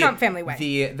 Well, that's the Trump family way.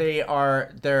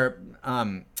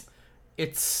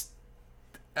 It's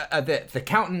the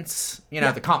accountants,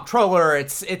 the comptroller.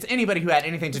 It's anybody who had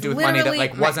anything to do with money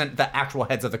that wasn't the actual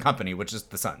heads of the company, which is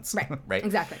the sons, right? Right.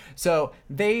 Exactly. So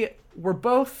they were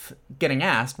both getting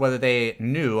asked whether they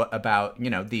knew about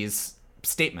these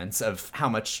statements of how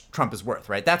much Trump is worth,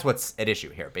 right? That's what's at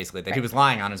issue here, basically, that he was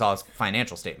lying on all his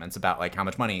financial statements about like how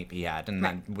much money he had, and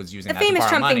then was using the that to famous borrow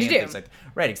Trump money. thing to do. Like,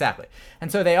 right, exactly.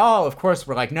 And so they all, of course,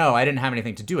 were like, no, I didn't have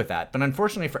anything to do with that. But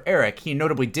unfortunately for Eric, he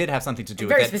notably did have something to do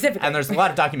with Very it. specifically. And there's a lot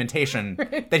of documentation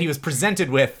that he was presented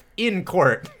with in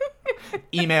court,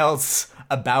 emails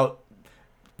about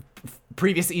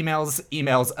previous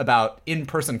emails about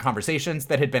in-person conversations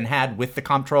that had been had with the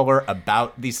comptroller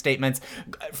about these statements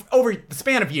over the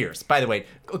span of years, by the way,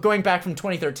 going back from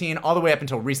 2013 all the way up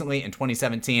until recently in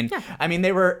 2017. Yeah. I mean,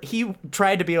 he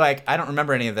tried to be like, I don't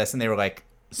remember any of this, and they were like,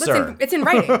 sir. It's in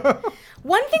writing.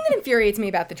 One thing that infuriates me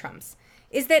about the Trumps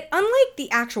is that unlike the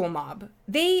actual mob,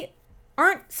 they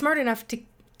aren't smart enough to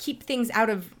keep things out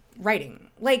of writing.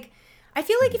 Like, I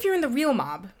feel like if you're in the real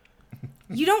mob,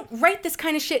 you don't write this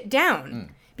kind of shit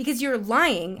down because you're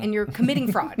lying and you're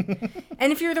committing fraud.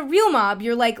 And if you're the real mob,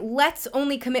 you're like, let's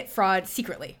only commit fraud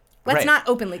secretly. Let's not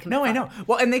openly commit fraud. I know.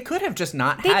 Well, and they could have just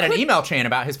not had an email chain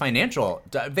about his financial.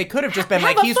 They could have just been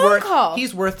have like, a he's phone worth call.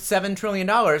 he's worth $7 trillion,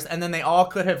 and then they all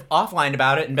could have offlined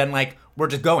about it and been like, we're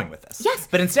just going with this. Yes.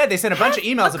 But instead, they sent a bunch of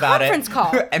emails about it conference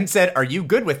call. and said, are you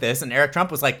good with this? And Eric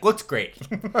Trump was like, looks great.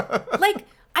 Like,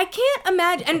 I can't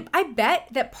imagine, and I bet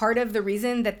that part of the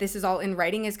reason that this is all in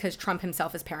writing is because Trump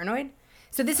himself is paranoid.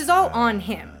 So this is all on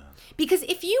him. Because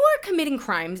if you are committing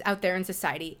crimes out there in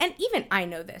society, and even I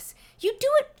know this, you do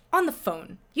it on the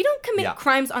phone. You don't commit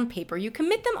crimes on paper. You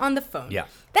commit them on the phone. Yeah.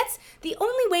 That's the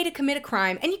only way to commit a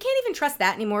crime. And you can't even trust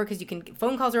that anymore because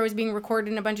phone calls are always being recorded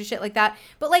and a bunch of shit like that.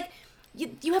 But like,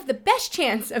 you have the best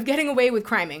chance of getting away with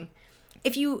criming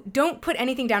if you don't put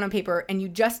anything down on paper and you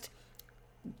just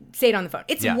say it on the phone.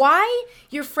 It's why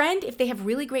your friend, if they have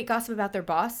really great gossip about their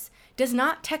boss, does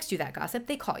not text you that gossip.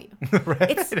 They call you.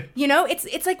 Right. It's,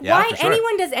 it's like why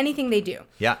anyone does anything they do.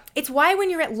 Yeah. It's why when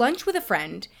you're at lunch with a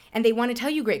friend and they want to tell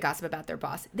you great gossip about their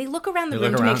boss, they look around the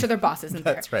room to make sure their boss isn't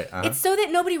there. That's right. It's so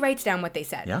that nobody writes down what they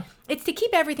said. Yeah. It's to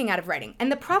keep everything out of writing. And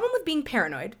the problem with being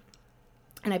paranoid,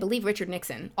 and I believe Richard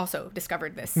Nixon also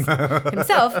discovered this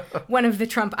himself, one of the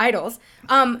Trump idols,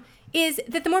 is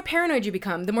that the more paranoid you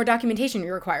become, the more documentation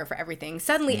you require for everything.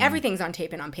 Suddenly, everything's on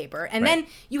tape and on paper. And then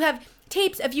you have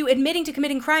tapes of you admitting to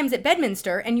committing crimes at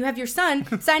Bedminster, and you have your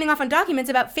son signing off on documents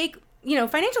about fake,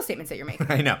 financial statements that you're making.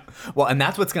 I know. Well, and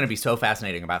that's what's going to be so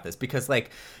fascinating about this, because, like,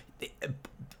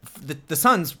 the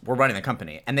sons were running the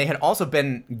company, and they had also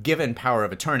been given power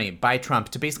of attorney by Trump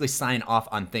to basically sign off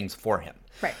on things for him.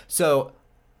 Right. So,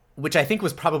 which I think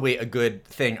was probably a good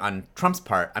thing on Trump's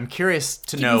part. I'm curious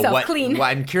to know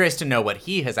I'm curious to know what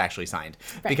he has actually signed,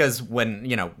 because when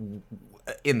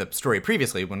in the story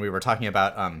previously, when we were talking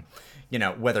about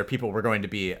whether people were going to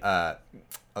be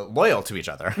loyal to each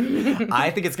other,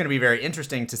 I think it's going to be very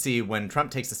interesting to see when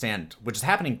Trump takes a stand, which is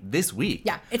happening this week.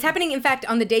 Yeah, it's happening, in fact,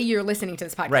 on the day you're listening to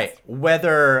this podcast. Right.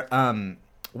 Whether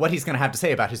what he's going to have to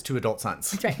say about his 2 adult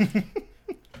sons. That's right.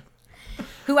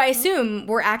 Who I assume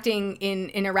were acting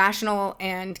in an irrational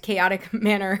and chaotic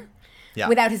manner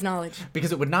without his knowledge.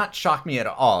 Because it would not shock me at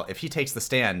all if he takes the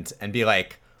stand and be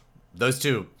like, those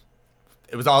two,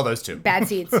 it was all those two. Bad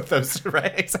seeds. Those two,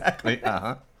 right, exactly.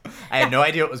 I had no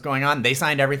idea what was going on. They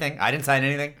signed everything. I didn't sign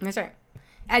anything. That's right.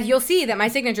 As you'll see that my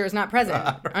signature is not present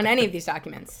on any of these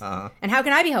documents. And how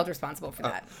can I be held responsible for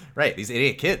that? Right, these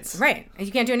idiot kids. Right, and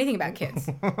you can't do anything about kids.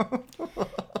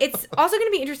 It's also going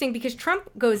to be interesting because Trump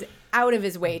goes out of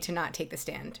his way to not take the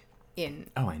stand in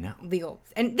legal.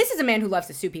 And this is a man who loves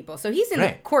to sue people, so he's in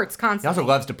the courts constantly. He also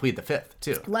loves to plead the fifth,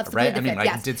 too. Loves to plead the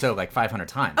fifth, he did so like 500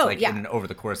 times, over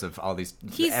the course of all these,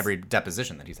 every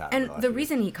deposition that he's had. And the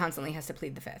reason he constantly has to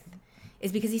plead the fifth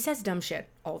is because he says dumb shit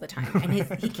all the time, and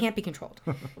he can't be controlled.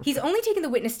 He's only taken the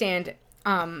witness stand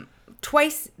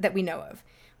twice that we know of.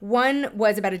 One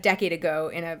was about a decade ago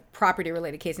in a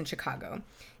property-related case in Chicago,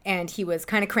 and he was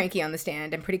kind of cranky on the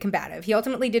stand and pretty combative. He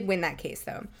ultimately did win that case,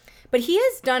 though. But he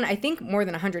has done, I think, more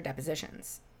than 100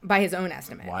 depositions, by his own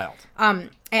estimate. Wild.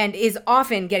 And is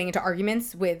often getting into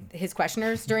arguments with his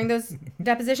questioners during those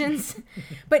depositions.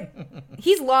 But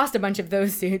he's lost a bunch of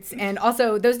those suits, and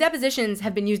also those depositions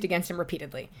have been used against him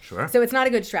repeatedly. Sure. So it's not a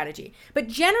good strategy. But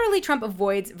generally, Trump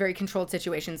avoids very controlled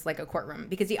situations like a courtroom,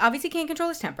 because he obviously can't control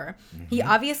his temper. Mm-hmm. He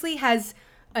obviously has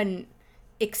an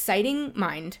exciting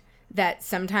mind that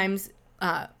sometimes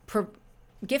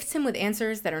gifts him with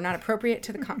answers that are not appropriate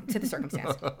to the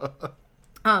circumstance.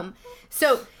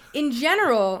 So in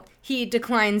general, he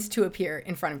declines to appear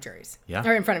in front of juries,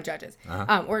 or in front of judges,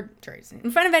 or juries, in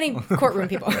front of any courtroom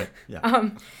people. Right. Yeah.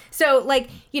 So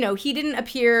he didn't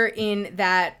appear in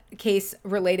that case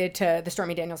related to the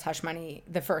Stormy Daniels hush money,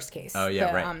 the first case. Oh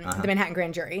yeah, the Manhattan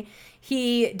grand jury.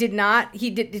 He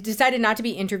decided not to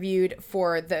be interviewed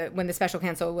when the special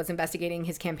counsel was investigating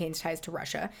his campaign's ties to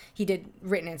Russia. He did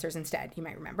written answers instead, you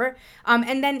might remember.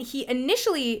 And then he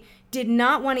initially did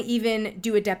not want to even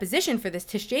do a deposition for this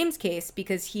Tish James case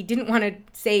because he didn't want to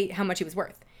say how much he was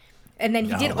worth. And then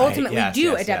he did ultimately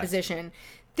do a deposition.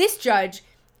 This judge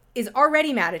is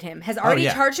already mad at him, has already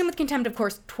charged him with contempt of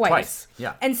court twice.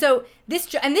 Yeah. And so this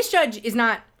judge is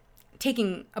not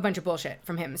taking a bunch of bullshit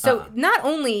from him. So not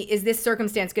only is this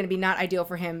circumstance going to be not ideal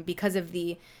for him because of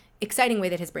the exciting way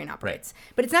that his brain operates,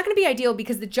 but it's not going to be ideal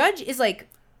because the judge is like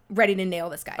ready to nail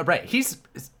this guy. Right. He's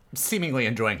seemingly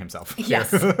enjoying himself.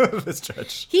 Yes. This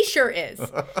judge. He sure is.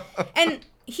 And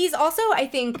he's also, I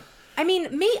think, I mean,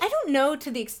 I don't know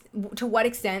to what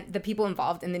extent the people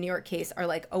involved in the New York case are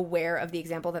like aware of the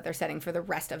example that they're setting for the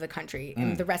rest of the country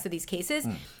and the rest of these cases.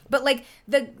 But like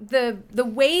the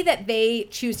way that they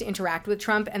choose to interact with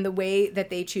Trump and the way that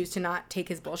they choose to not take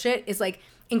his bullshit is like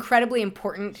incredibly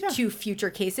important to future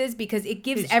cases because it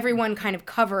gives everyone kind of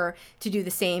cover to do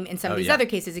the same in some of these other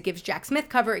cases. It gives Jack Smith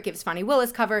cover. It gives Fani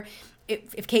Willis cover.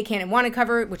 If Kate Cannon wanted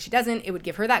cover, which she doesn't, it would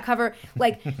give her that cover.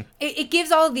 Like, it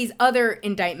gives all of these other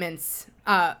indictments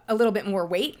a little bit more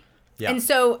weight. Yeah. And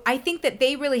so I think that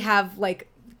they really have, like,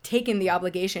 taken the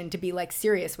obligation to be, like,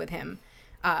 serious with him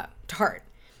to heart.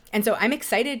 And so I'm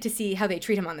excited to see how they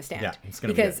treat him on the stand. Yeah, it's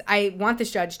gonna be good. I want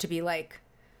this judge to be like,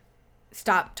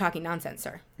 stop talking nonsense,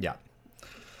 sir. Yeah.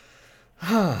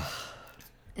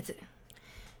 It's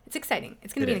exciting.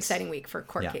 It's going to be an exciting week for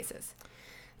court cases.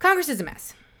 Congress is a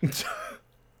mess.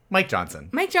 Mike Johnson.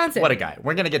 What a guy.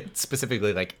 We're going to get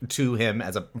specifically like to him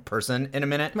as a person in a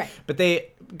minute. Right. But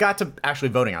they got to actually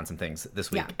voting on some things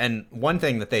this week. Yeah. And one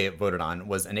thing that they voted on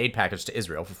was an aid package to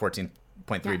Israel for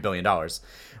 $14.3 billion,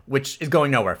 which is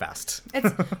going nowhere fast.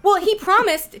 Well, he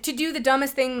promised to do the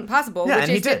dumbest thing possible, which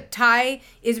is to tie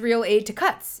Israel aid to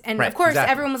cuts. And of course,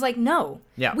 everyone was like, no.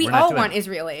 Yeah, we all want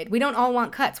Israel aid. We don't all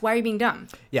want cuts. Why are you being dumb?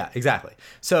 Yeah, exactly.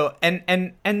 So,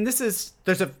 and this is,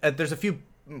 there's a few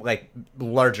like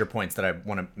larger points that I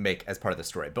want to make as part of the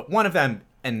story. But one of them,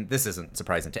 and this isn't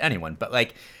surprising to anyone, but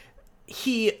like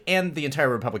he and the entire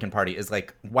Republican Party is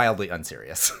like wildly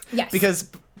unserious. Yes.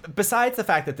 Because besides the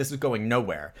fact that this is going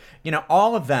nowhere, you know,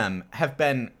 all of them have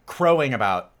been crowing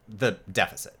about the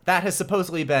deficit. That has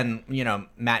supposedly been, you know,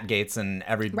 Matt Gaetz and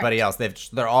everybody else.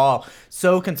 They're all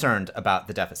so concerned about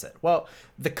the deficit. Well,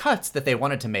 the cuts that they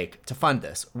wanted to make to fund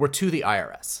this were to the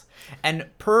IRS. And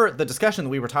per the discussion that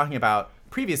we were talking about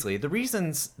previously, the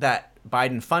reasons that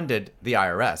Biden funded the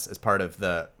IRS as part of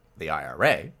the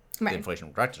IRA, the Inflation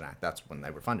Reduction Act, that's when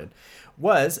they were funded,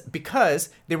 was because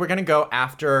they were going to go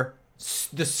after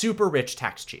the super rich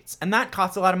tax cheats. And that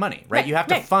costs a lot of money, right? You have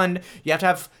to you have to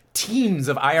have teams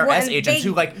of IRS agents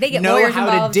who like know how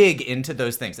involved to dig into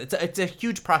those things. It's a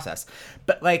huge process.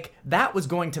 But like that was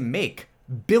going to make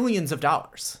billions of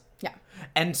dollars. Yeah.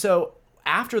 And so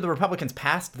after the Republicans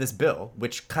passed this bill,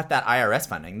 which cut that IRS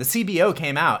funding, the CBO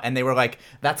came out and they were like,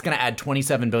 that's going to add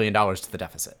 $27 billion to the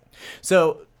deficit.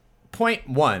 So point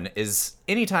one is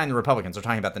anytime the Republicans are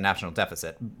talking about the national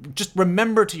deficit, just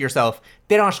remember to yourself,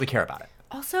 they don't actually care about it.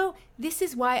 Also, this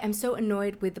is why I'm so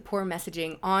annoyed with the poor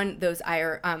messaging on those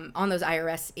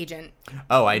IRS agent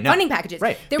funding packages.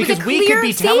 Right. There because was we could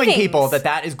be telling people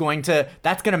that's going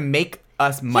to make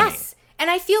us money. Yes. And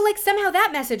I feel like somehow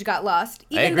that message got lost,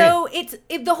 even though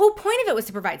the whole point of it was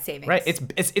to provide savings. Right.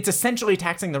 It's essentially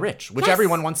taxing the rich, which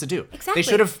everyone wants to do. Exactly. They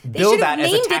should have billed that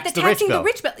as a tax the rich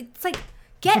bill. It's like,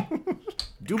 get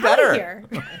do better. Here.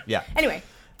 Yeah. Anyway,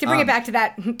 to bring it back to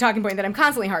that talking point that I'm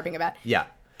constantly harping about. Yeah.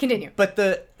 Continue. But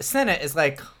the Senate is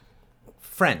like,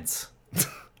 friends.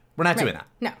 We're not doing that.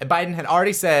 No. Biden had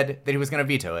already said that he was going to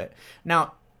veto it.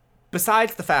 Now,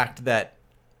 besides the fact that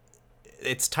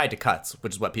it's tied to cuts,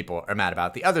 which is what people are mad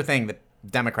about, the other thing that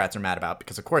Democrats are mad about,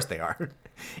 because of course they are,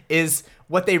 is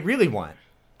what they really want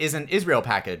is an Israel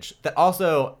package that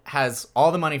also has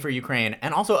all the money for Ukraine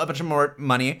and also a bunch of more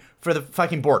money for the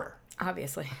fucking border.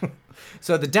 Obviously.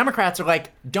 So the Democrats are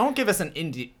like, don't give us an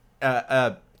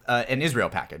Israel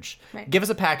package. Right. Give us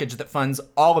a package that funds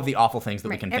all of the awful things that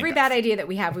we can think of. Every bad idea that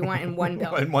we have, we want in one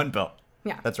bill. In one bill.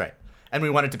 Yeah. That's right. And we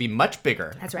want it to be much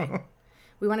bigger. That's right.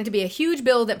 We want it to be a huge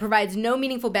bill that provides no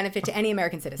meaningful benefit to any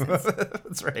American citizens.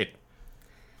 That's right.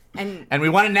 And we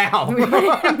want it now. We want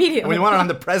it immediately. We want it on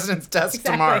the president's desk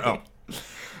tomorrow.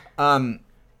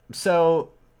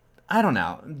 So, I don't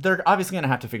know. They're obviously going to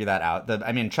have to figure that out.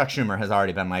 Chuck Schumer has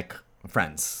already been like,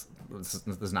 friends, this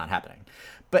is not happening.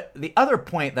 But the other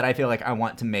point that I feel like I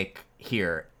want to make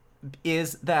here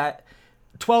is that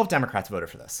 12 Democrats voted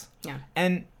for this. Yeah.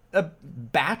 And a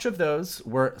batch of those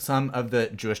were some of the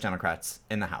Jewish Democrats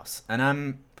in the House. And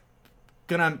I'm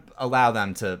gonna allow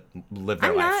them to live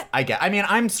their life.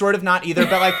 I'm sort of not either,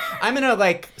 but like I'm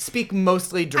gonna speak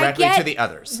mostly directly to the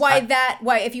others. Why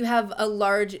if you have a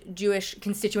large Jewish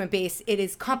constituent base, it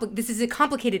is this is a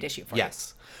complicated issue for you.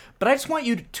 Yes. But I just want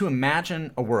you to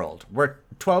imagine a world where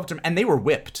 12 and they were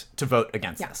whipped to vote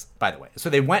against this, by the way. So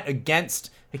they went against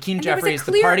Hakeem Jeffries,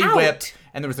 the party whipped,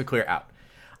 and there was a clear out.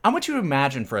 I want you to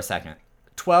imagine for a second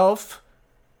 12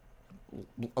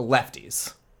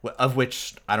 lefties, of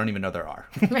which I don't even know there are.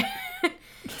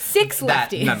 6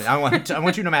 lefties. I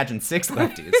want you to imagine 6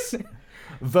 lefties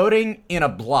voting in a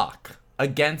block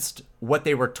against what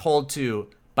they were told to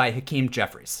by Hakeem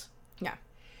Jeffries. Yeah.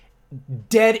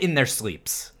 dead in their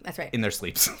sleeps. That's right. In their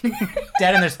sleeps.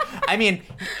 Dead in their I mean,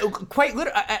 quite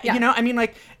literally, you know, I mean,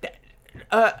 like,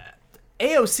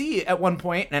 AOC at one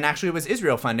point, and actually it was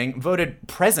Israel funding, voted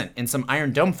present in some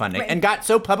Iron Dome funding and got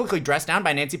so publicly dressed down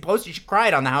by Nancy Pelosi, she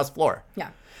cried on the House floor. Yeah.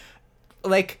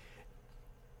 Like,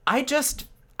 I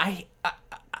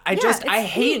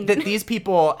hate that these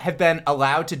people have been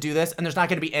allowed to do this, and there's not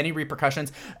going to be any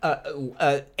repercussions.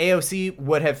 AOC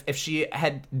would have, if she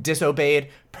had disobeyed,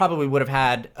 probably would have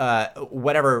had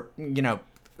whatever, you know,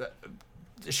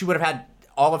 she would have had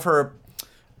all of her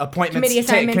appointments,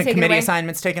 committee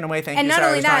assignments taken away. Thank you. And not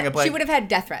only that, she would have had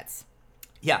death threats.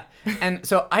 Yeah, and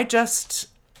so I just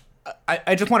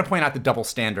want to point out the double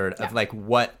standard of like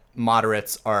what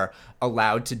moderates are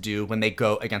allowed to do when they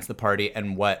go against the party,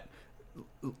 and what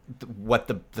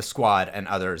the squad and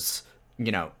others,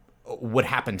 you know, would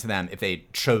happen to them if they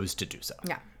chose to do so.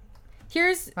 Yeah.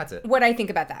 Here's what I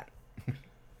think about that.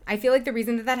 I feel like the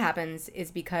reason that happens is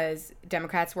because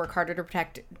Democrats work harder to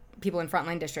protect people in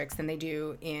frontline districts than they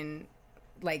do in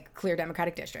like clear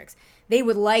Democratic districts. They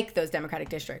would like those Democratic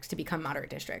districts to become moderate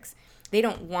districts. They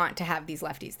don't want to have these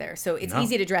lefties there. So it's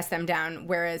easy to dress them down.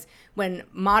 Whereas when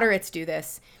moderates do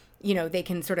this, you know, they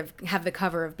can sort of have the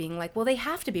cover of being like, well, they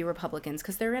have to be Republicans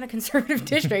because they're in a conservative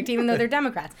district, even though they're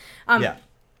Democrats.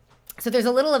 So there's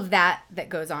a little of that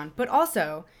goes on. But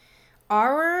also,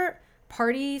 our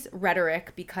party's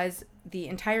rhetoric, because the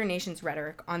entire nation's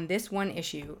rhetoric on this one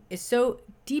issue is so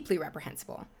deeply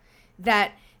reprehensible,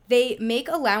 that they make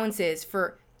allowances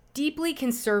for deeply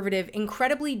conservative,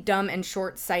 incredibly dumb and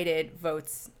short-sighted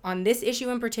votes on this issue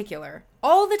in particular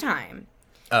all the time.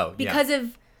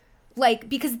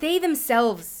 Because they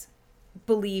themselves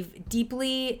believe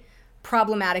deeply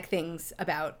problematic things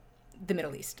about the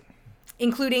Middle East,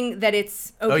 including that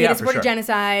it's okay to support a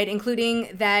genocide, including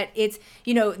that it's,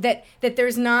 you know, that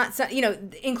there's not, you know,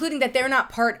 including that they're not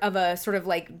part of a sort of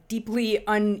like deeply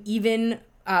uneven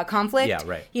conflict. Yeah,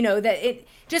 right. You know, that it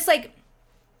just like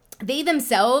they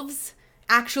themselves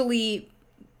actually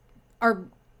are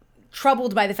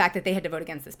troubled by the fact that they had to vote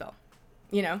against this bill,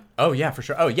 you know? Oh, yeah, for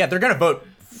sure. Oh, yeah, they're going to vote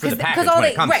for the package when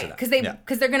it comes to them.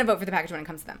 Because they're going to vote for the package when it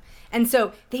comes to them. And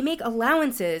so they make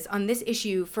allowances on this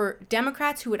issue for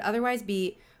Democrats who would otherwise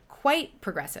be quite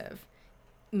progressive,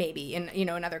 maybe in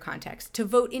other contexts, to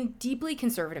vote in deeply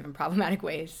conservative and problematic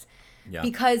ways. Yeah.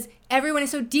 Because everyone is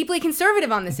so deeply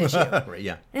conservative on this issue. Right,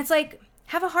 yeah. And it's like,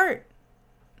 have a heart.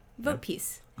 Vote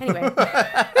peace. Anyway.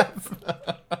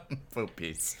 Vote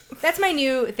peace. That's my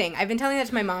new thing. I've been telling that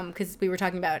to my mom because we were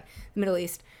talking about the Middle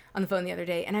East on the phone the other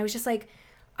day. And I was just like,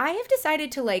 I have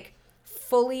decided to like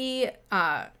fully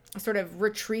sort of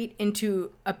retreat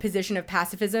into a position of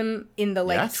pacifism in the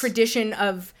like tradition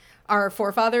of our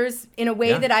forefathers in a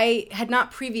way that I had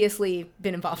not previously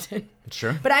been involved in.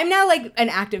 Sure. But I'm now like an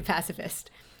active pacifist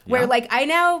where like I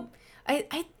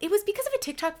it was because of a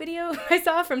TikTok video I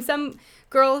saw from some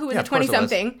girl who was a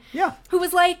 20-something who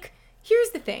was like,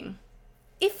 here's the thing.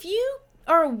 If you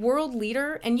are a world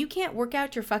leader and you can't work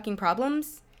out your fucking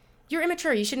problems, you're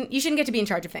immature. You shouldn't get to be in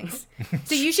charge of things.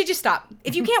 So you should just stop.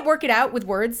 If you can't work it out with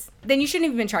words, then you shouldn't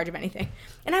even be in charge of anything.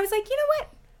 And I was like, you know what?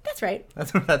 That's right.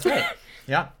 That's right.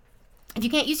 Yeah. If you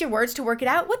can't use your words to work it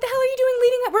out, what the hell are you doing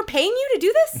leading up? We're paying you to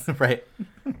do this? Right.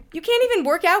 You can't even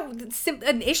work out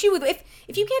an issue with...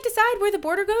 If you can't decide where the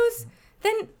border goes,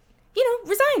 then, you know,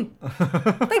 resign.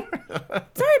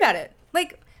 Like, sorry about it.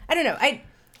 Like, I don't know.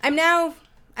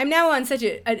 I'm now on such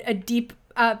a deep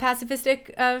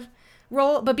pacifistic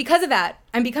role, but because of that,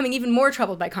 I'm becoming even more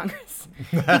troubled by Congress.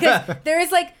 Because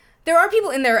there are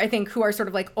people in there, I think, who are sort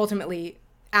of like ultimately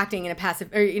acting in a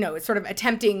passive, or, you know, sort of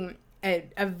attempting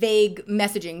a vague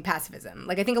messaging pacifism.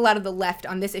 Like, I think a lot of the left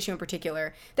on this issue in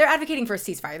particular, they're advocating for a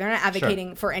ceasefire. They're not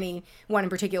advocating for anyone in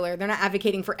particular. They're not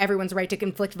advocating for everyone's right to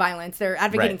inflict violence. They're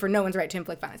advocating for no one's right to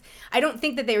inflict violence. I don't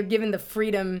think that they are given the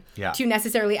freedom to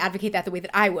necessarily advocate that the way that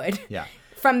I would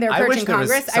from their perch in Congress. I wish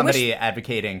there was somebody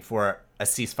advocating for a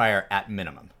ceasefire at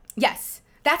minimum. Yes.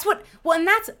 That's what, well, and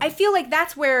I feel like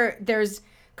that's where there's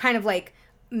kind of like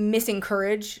missing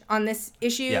courage on this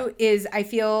issue is I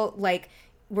feel like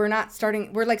we're starting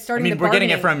the bargaining. We're getting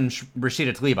it from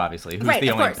Rashida Tlaib, obviously, who's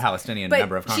the only Palestinian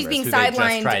member of Congress. She's being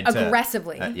sidelined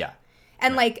aggressively.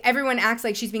 And like everyone acts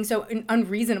like she's being so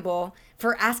unreasonable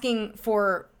for asking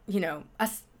for, you know,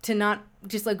 us to not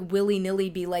just like willy-nilly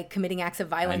be like committing acts of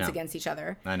violence against each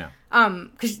other. I know.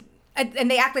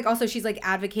 And they act like also she's like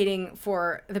advocating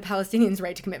for the Palestinians'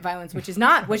 right to commit violence, which is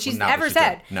not what she's ever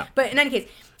said. No. But in any case,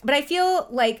 but I feel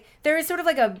like there is sort of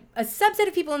like a subset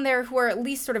of people in there who are at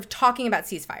least sort of talking about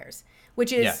ceasefires,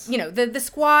 which is, Yes. the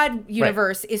Squad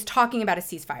universe is talking about a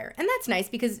ceasefire. And that's nice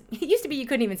because it used to be you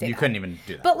couldn't even say that. You couldn't even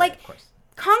do that. But, right, of course.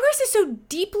 Congress is so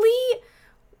deeply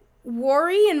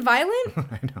wary and violent.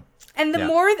 I know. And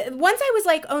once I was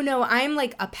like, oh no, I'm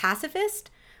like a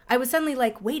pacifist, I was suddenly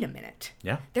like, wait a minute.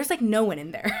 Yeah. There's like no one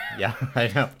in there. Yeah,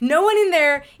 I know. No one in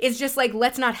there is just like,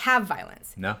 let's not have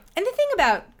violence. No. And the thing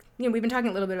about, we've been talking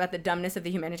a little bit about the dumbness of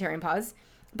the humanitarian pause,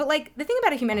 but like the thing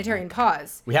about a humanitarian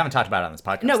pause. We haven't talked about it on this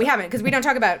podcast. No, we haven't, because we don't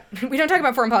talk about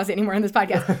foreign policy anymore on this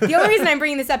podcast. The only reason I'm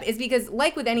bringing this up is because,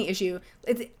 like with any issue,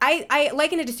 I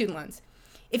liken it to student loans.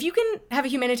 If you can have a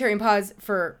humanitarian pause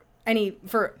for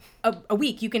a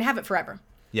week, you can have it forever.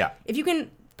 Yeah. If you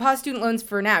can pause student loans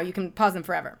for now, you can pause them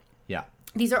forever. Yeah.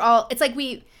 These are all, it's like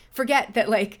we forget that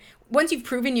like once you've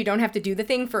proven you don't have to do the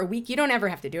thing for a week, you don't ever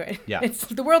have to do it. Yeah.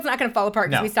 The world's not going to fall apart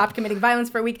because No. we stopped committing violence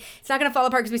for a week. It's not going to fall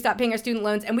apart because we stopped paying our student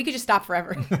loans, and we could just stop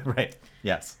forever. Right.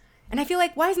 Yes. And I feel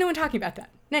like, why is no one talking about that?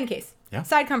 In any case,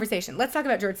 side conversation. Let's talk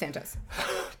about George Santos.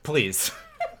 Please.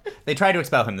 They tried to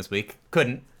expel him this week.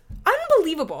 Couldn't.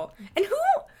 Unbelievable. And who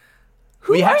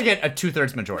We have to get a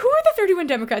 2/3 majority. Who are the 31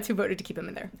 Democrats who voted to keep him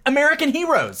in there? American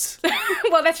heroes.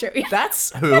 Well, that's true.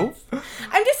 That's who.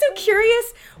 I'm just so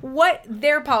curious what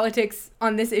their politics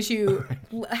on this issue,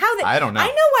 I don't know. I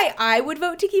know why I would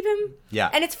vote to keep him. Yeah.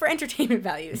 And it's for entertainment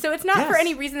value. So it's not for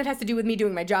any reason that has to do with me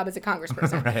doing my job as a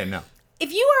congressperson. Right, no.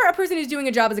 If you are a person who's doing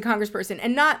a job as a congressperson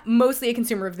and not mostly a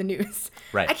consumer of the news,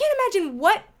 right. I can't imagine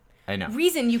what I know.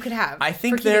 reason you could have. I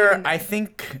think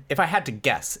if I had to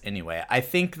guess anyway, I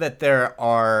think that there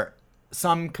are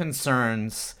some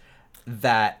concerns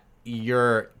that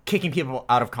you're kicking people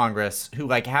out of Congress who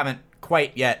like haven't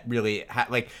quite yet really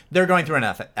like they're going through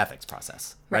an ethics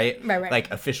process, right? Right. Like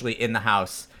officially in the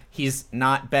House, he's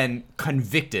not been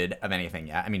convicted of anything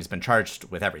yet. I mean, he's been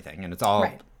charged with everything, and it's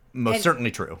all most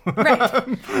certainly true.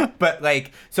 Right. But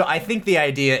like, so I think the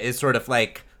idea is sort of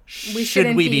like,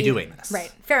 should we be doing this?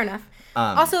 Right. Fair enough.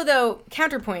 Also, though,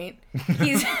 counterpoint,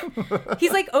 he's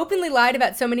like openly lied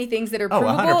about so many things that are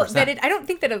provable 100%. that I don't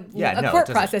think that a court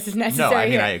process is necessary. No, I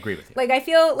mean, here. I agree with you. Like, I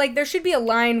feel like there should be a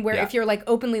line where if you're like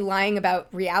openly lying about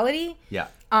reality,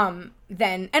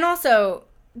 then, and also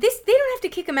they don't have to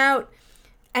kick him out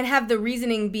and have the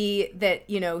reasoning be that,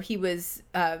 he was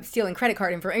stealing credit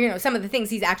card information, some of the things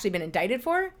he's actually been indicted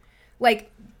for.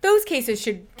 Like, those cases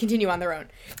should continue on their own.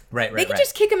 Right. They could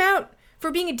just kick him out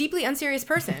for being a deeply unserious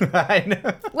person. I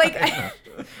know. Like,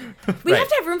 we have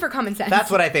to have room for common sense. That's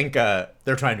what I think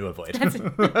they're trying to avoid.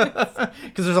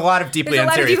 Because there's a lot of deeply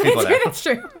unserious people there. That's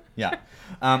true. Yeah.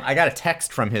 I got a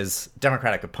text from his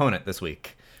Democratic opponent this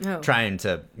week trying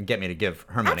to get me to give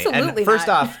her money. Absolutely and first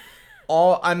not.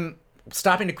 off, I'm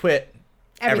stopping to quit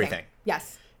everything.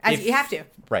 Yes. You have to.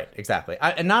 Right, exactly.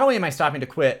 And not only am I stopping to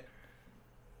quit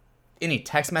any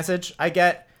text message I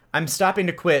get, I'm stopping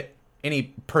to quit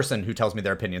any person who tells me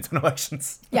their opinions on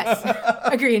elections. Yes,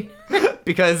 agreed.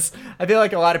 Because I feel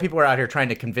like a lot of people are out here trying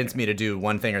to convince me to do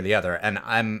one thing or the other,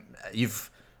 and you're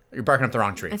barking up the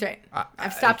wrong tree. That's right.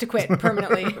 I've stopped to quit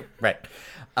permanently. Right.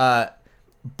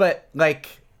 But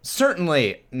like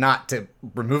certainly not to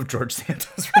remove George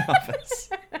Santos from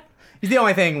office. He's the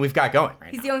only thing we've got going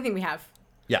right He's now. the only thing we have.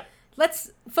 Yeah.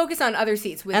 Let's focus on other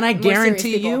seats with And I more guarantee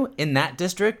serious people. you, in that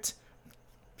district,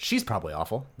 she's probably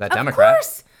awful. That Of Democrat.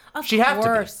 course.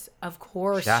 Of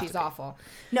course she's awful.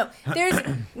 No, there's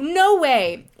no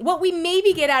way. What we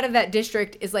maybe get out of that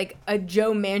district is like a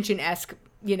Joe Manchin-esque,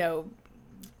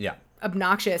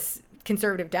 obnoxious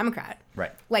conservative Democrat.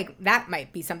 Right. Like, that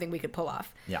might be something we could pull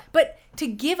off. Yeah. But to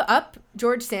give up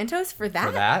George Santos for that?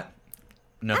 For that?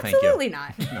 No, thank you. Absolutely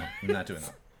not. No, I'm not doing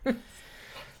that.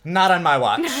 Not on my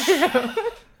watch.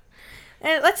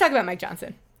 And let's talk about Mike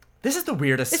Johnson. This is the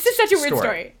weirdest This is such a weird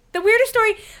story. The weirdest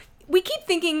story, we keep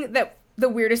thinking that the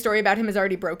weirdest story about him is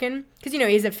already broken. Because, he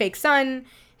has a fake son.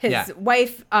 His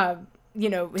wife,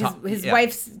 his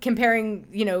wife's comparing,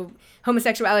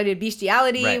 homosexuality to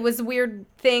bestiality was a weird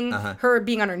thing. Her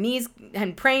being on her knees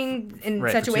and praying in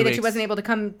such a way that she wasn't able to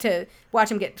come to watch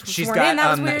him get sworn in.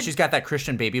 That was weird. She's got that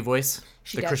Christian baby voice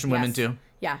that Christian women do.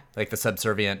 Yeah. Like the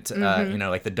subservient,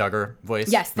 like the Duggar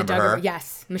voice. Yes, the Remember Duggar. Her?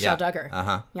 Yes, Michelle Duggar.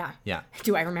 Uh-huh. Yeah. Yeah.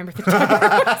 Do I remember the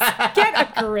Duggar?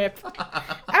 Get a grip.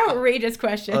 Outrageous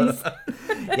questions.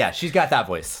 Yeah, she's got that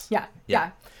voice.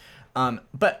 Yeah.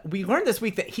 But we learned this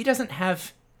week that he doesn't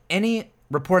have any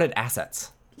reported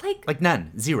assets. Like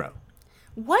none. Zero.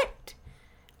 What?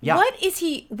 Yeah. What is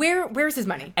he? Where's his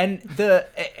money? And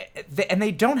and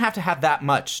they don't have to have that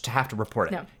much to have to report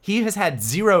it. No. He has had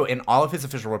zero in all of his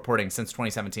official reporting since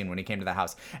 2017 when he came to the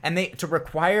House. And to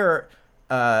require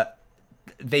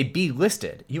they be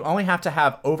listed. You only have to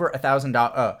have over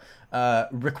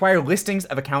 $1,000. Require listings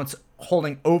of accounts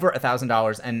holding over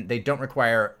 $1,000, and they don't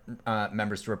require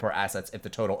members to report assets if the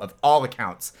total of all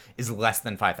accounts is less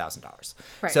than $5,000.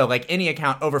 Right. So like any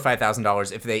account over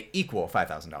 $5,000, if they equal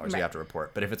 $5,000, right. you have to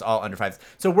report. But if it's all under $5,000,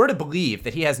 so we're to believe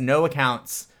that he has no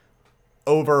accounts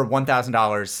over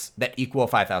 $1,000 that equal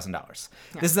 $5,000.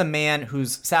 Yeah. This is a man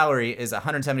whose salary is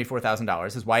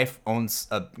 $174,000. His wife owns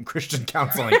a Christian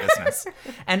counseling business.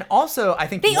 And also, I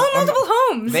think... They own multiple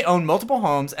homes. They own multiple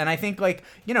homes. And I think, like,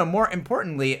 you know, more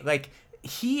importantly, like,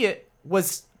 he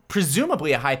was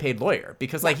presumably a high-paid lawyer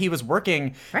because, like, he was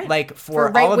working, right. like,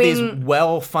 for all of these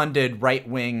well-funded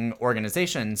right-wing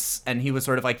organizations. And he was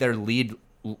sort of, like, their lead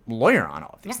lawyer on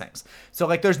all of these things. So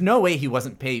like there's no way he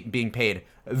wasn't being paid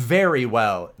very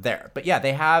well there. But yeah,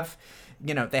 they have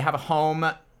a home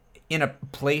in a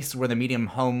place where the median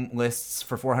home lists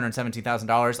for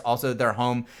 $417,000. Also their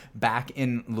home back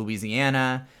in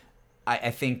Louisiana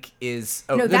I think is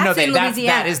in Louisiana.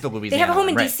 That is the Louisiana. They have a home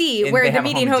in right. DC where the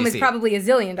median home is probably $1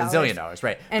 zillion. $1 zillion,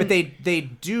 right. And but they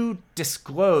do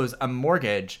disclose a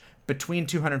mortgage between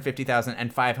 $250,000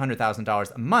 and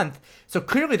 $500,000 a month. So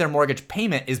clearly their mortgage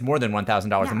payment is more than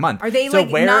 $1,000 a month. Are they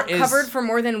not covered for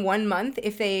more than 1 month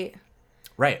if they...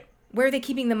 Right. Where are they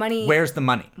keeping the money? Where's the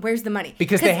money? Where's the money?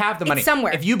 Because they have the money. It's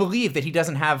somewhere. If you believe that he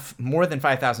doesn't have more than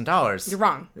 $5,000... You're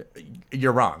wrong.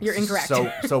 You're wrong. You're incorrect.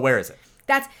 So where is it?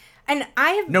 And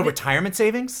I have... No retirement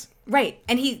savings? Right.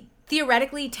 And he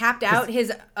theoretically tapped out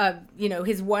his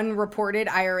one reported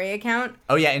IRA account.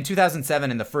 Oh yeah, in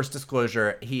 2007, in the first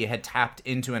disclosure, he had tapped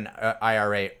into an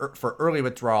IRA for early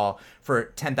withdrawal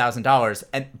for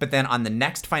 $10,000, but then on the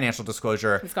next financial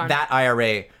disclosure, that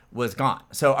IRA was gone.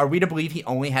 So are we to believe he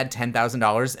only had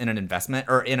 $10,000 in an investment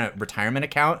or in a retirement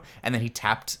account, and then he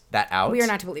tapped that out? We are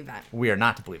not to believe that. We are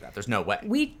not to believe that. There's no way.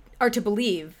 We are to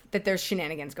believe that there's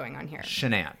shenanigans going on here.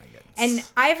 Shenanigans. And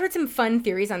I've heard some fun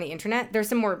theories on the internet. There's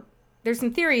some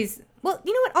theories. Well,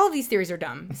 you know what? All of these theories are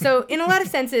dumb. So in a lot of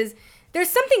senses, there's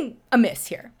something amiss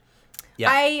here. Yeah.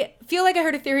 I feel like I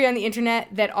heard a theory on the internet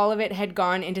that all of it had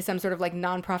gone into some sort of like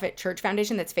nonprofit church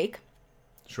foundation that's fake.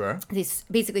 Sure. He's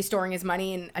basically storing his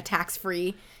money in a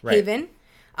tax-free haven.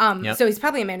 So he's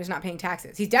probably a man who's not paying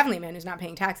taxes. He's definitely a man who's not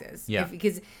paying taxes. Yeah.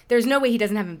 Because there's no way he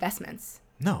doesn't have investments.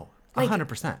 No,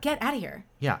 100%. Get out of here.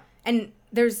 Yeah. And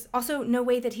there's also no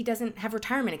way that he doesn't have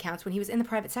retirement accounts when he was in the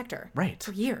private sector. Right.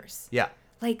 For years. Yeah.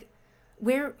 Like,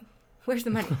 where's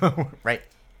the money? Right.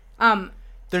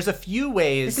 There's a few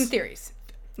ways. There's some theories.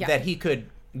 Yeah. That he could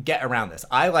get around this.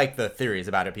 I like the theories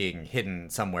about it being hidden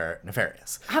somewhere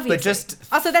nefarious. Obviously. But just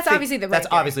that's obviously the right That's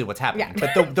theory. obviously what's happening.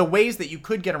 Yeah. But the ways that you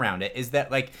could get around it is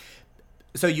that, like,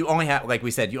 so you only have, like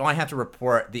we said, you only have to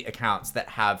report the accounts that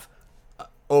have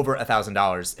over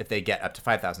 $1,000 if they get up to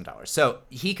 $5,000. So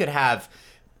he could have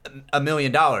 $1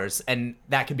 million, and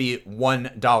that could be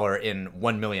 $1 in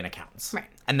 1 million accounts. Right.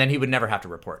 And then he would never have to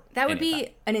report. That would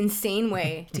be an insane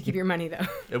way to keep your money, though.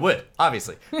 It would,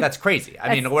 obviously. That's crazy.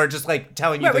 I mean, we're just like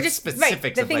telling you the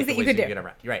specifics the of things like that the you ways could you do. get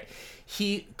around. Right.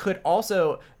 He could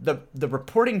also the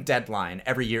reporting deadline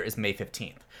every year is May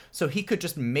 15th. So he could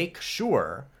just make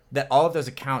sure that all of those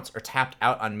accounts are tapped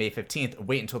out on May 15th,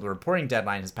 wait until the reporting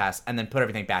deadline has passed, and then put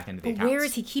everything back into the accounts. Where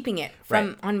is he keeping it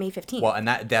from on May 15th? Well, and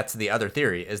that's the other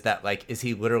theory, is that, like, is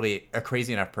he literally a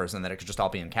crazy enough person that it could just all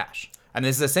be in cash? I mean,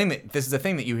 this is a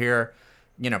thing that you hear,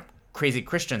 crazy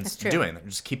Christians doing. They're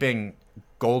just keeping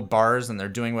gold bars, and they're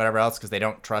doing whatever else because they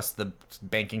don't trust the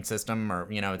banking system, or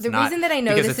it's the not reason that I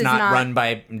know because this it's is not run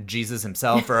by Jesus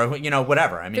himself, or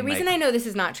whatever. I mean, the reason I know this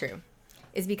is not true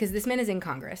is because this man is in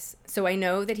Congress. So I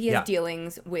know that he has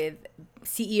dealings with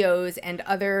CEOs and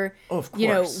other,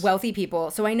 wealthy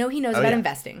people. So I know he knows about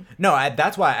investing. No,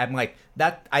 that's why I'm like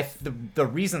that. The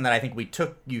reason that I think we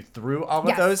took you through all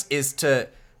of those is to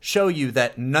show you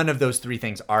that none of those three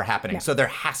things are happening. No. So there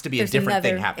has to be a different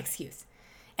thing happening. Excuse.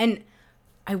 And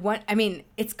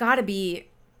it's got to be,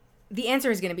 the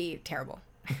answer is going to be terrible.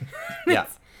 Yeah.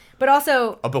 But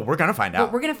also. Oh, but we're going to find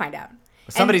out.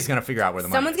 Somebody's going to figure out where the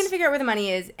money is. Someone's going to figure out where the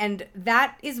money is, and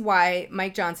that is why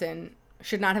Mike Johnson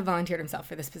should not have volunteered himself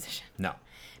for this position. No.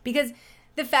 Because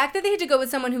the fact that they had to go with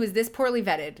someone who is this poorly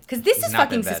vetted, because this is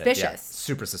fucking suspicious. Yeah,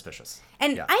 super suspicious.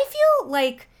 And I feel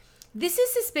like this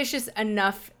is suspicious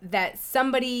enough that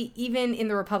somebody, even in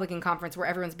the Republican conference where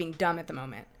everyone's being dumb at the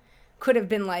moment, could have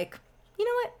been like, you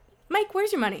know what, Mike,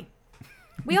 where's your money?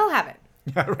 We all have it.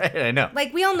 Yeah, right, I know.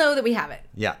 Like, we all know that we have it.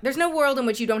 Yeah. There's no world in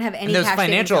which you don't have any cash. And those cash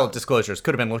financial disclosures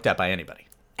could have been looked at by anybody.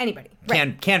 Anybody.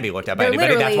 Right. Can be looked at by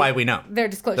anybody. That's why we know. They're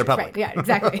disclosures. They're public. Right. Yeah,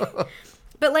 exactly.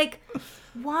 But, like,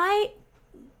 why?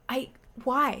 I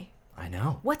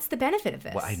know. What's the benefit of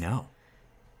this? Well, I know.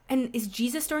 And is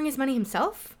Jesus storing his money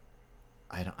himself?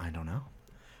 I don't know.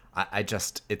 I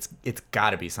just it's got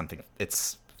to be something.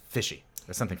 It's fishy.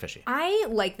 There's something fishy. I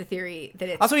like the theory that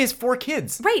it's... Also, he has 4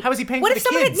 kids. Right. How is he paying what for the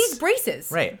kids? What if someone needs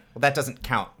braces? Right. Well, that doesn't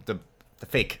count the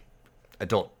fake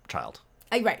adult child.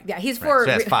 Right. Yeah. He's 4. Right.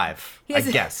 So he has 5. He has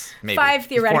I guess. Maybe 5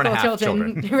 theoretical 4.5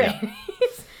 children. Right. Yeah.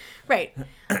 Right.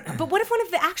 But what if one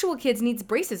of the actual kids needs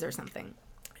braces or something?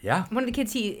 Yeah. One of the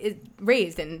kids he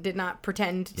raised and did not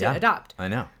pretend to adopt. I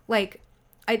know. Like,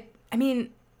 I mean,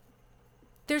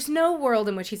 there's no world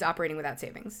in which he's operating without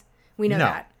savings. We know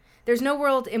that. There's no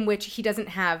world in which he doesn't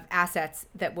have assets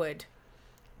that would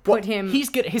put him... He's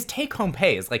good. His take-home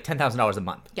pay is like $10,000 a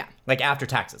month. Yeah. Like after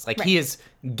taxes. Like he is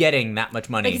getting that much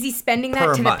money. Like, is he spending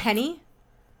that to the penny?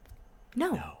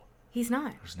 No. He's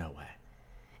not. There's no way.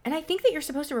 And I think that you're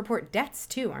supposed to report debts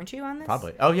too, aren't you, on this?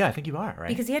 Probably. Oh, yeah, I think you are, right?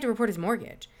 Because he had to report his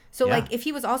mortgage. So, like, if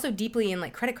he was also deeply in,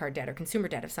 like, credit card debt or consumer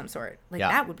debt of some sort, like,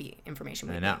 that would be information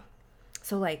we I know. need.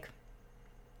 So, like,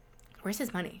 where's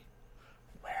his money?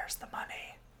 Where's the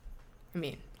money? I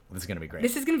mean... This is going to be great.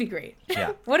 This is going to be great.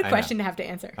 Yeah. What a question to have to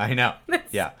answer. I know.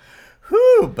 Yeah.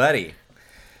 Whoo, buddy.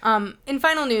 In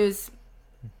final news,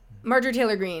 Marjorie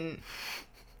Taylor Greene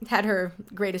had her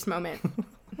greatest moment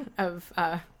of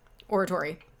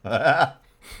oratory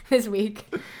this week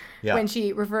when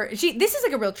she referred... This is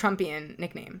like a real Trumpian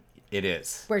nickname. It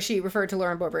is. Where she referred to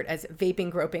Lauren Boebert as vaping,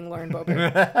 groping Lauren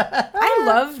Boebert. I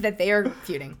love that they are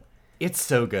feuding. It's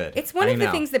so good. It's one of the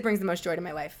things that brings the most joy to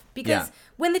my life. Because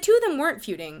when the two of them weren't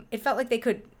feuding, it felt like they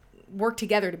could work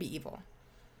together to be evil.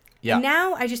 Yeah. And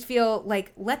now I just feel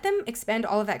like, let them expend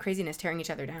all of that craziness tearing each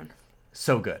other down.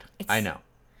 So good. I know.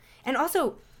 And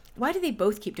also, why do they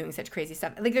both keep doing such crazy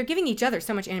stuff? Like, they're giving each other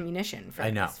so much ammunition for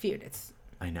this feud.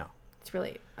 I know. It's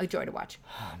really a joy to watch.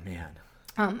 Oh,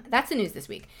 man. That's the news this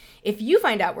week. If you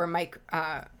find out where Mike's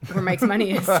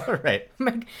money is... Right.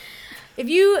 If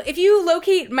you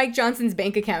locate Mike Johnson's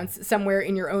bank accounts somewhere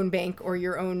in your own bank or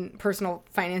your own personal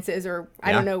finances, or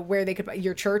I don't know where they could,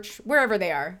 your church, wherever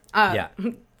they are,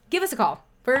 give us a call.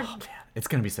 Oh, man. It's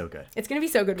going to be so good. It's going to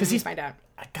be so good when you find out.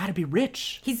 I got to be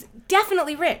rich. He's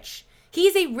definitely rich.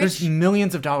 He's a rich... There's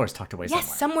millions of dollars tucked away somewhere.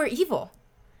 Yes, somewhere evil.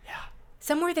 Yeah.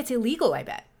 Somewhere that's illegal, I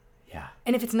bet. Yeah.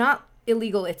 And if it's not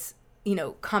illegal, it's,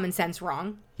 common sense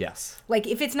wrong. Yes. Like,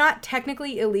 if it's not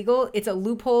technically illegal, it's a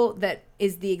loophole that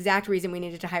is the exact reason we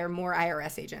needed to hire more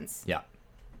IRS agents. Yeah.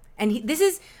 And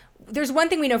there's one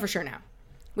thing we know for sure now,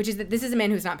 which is that this is a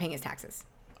man who's not paying his taxes.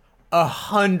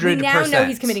 100%. We now know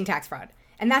he's committing tax fraud.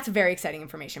 And that's very exciting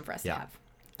information for us to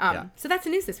have. So that's the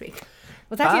news this week.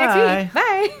 We'll talk to you next week.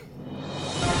 Bye.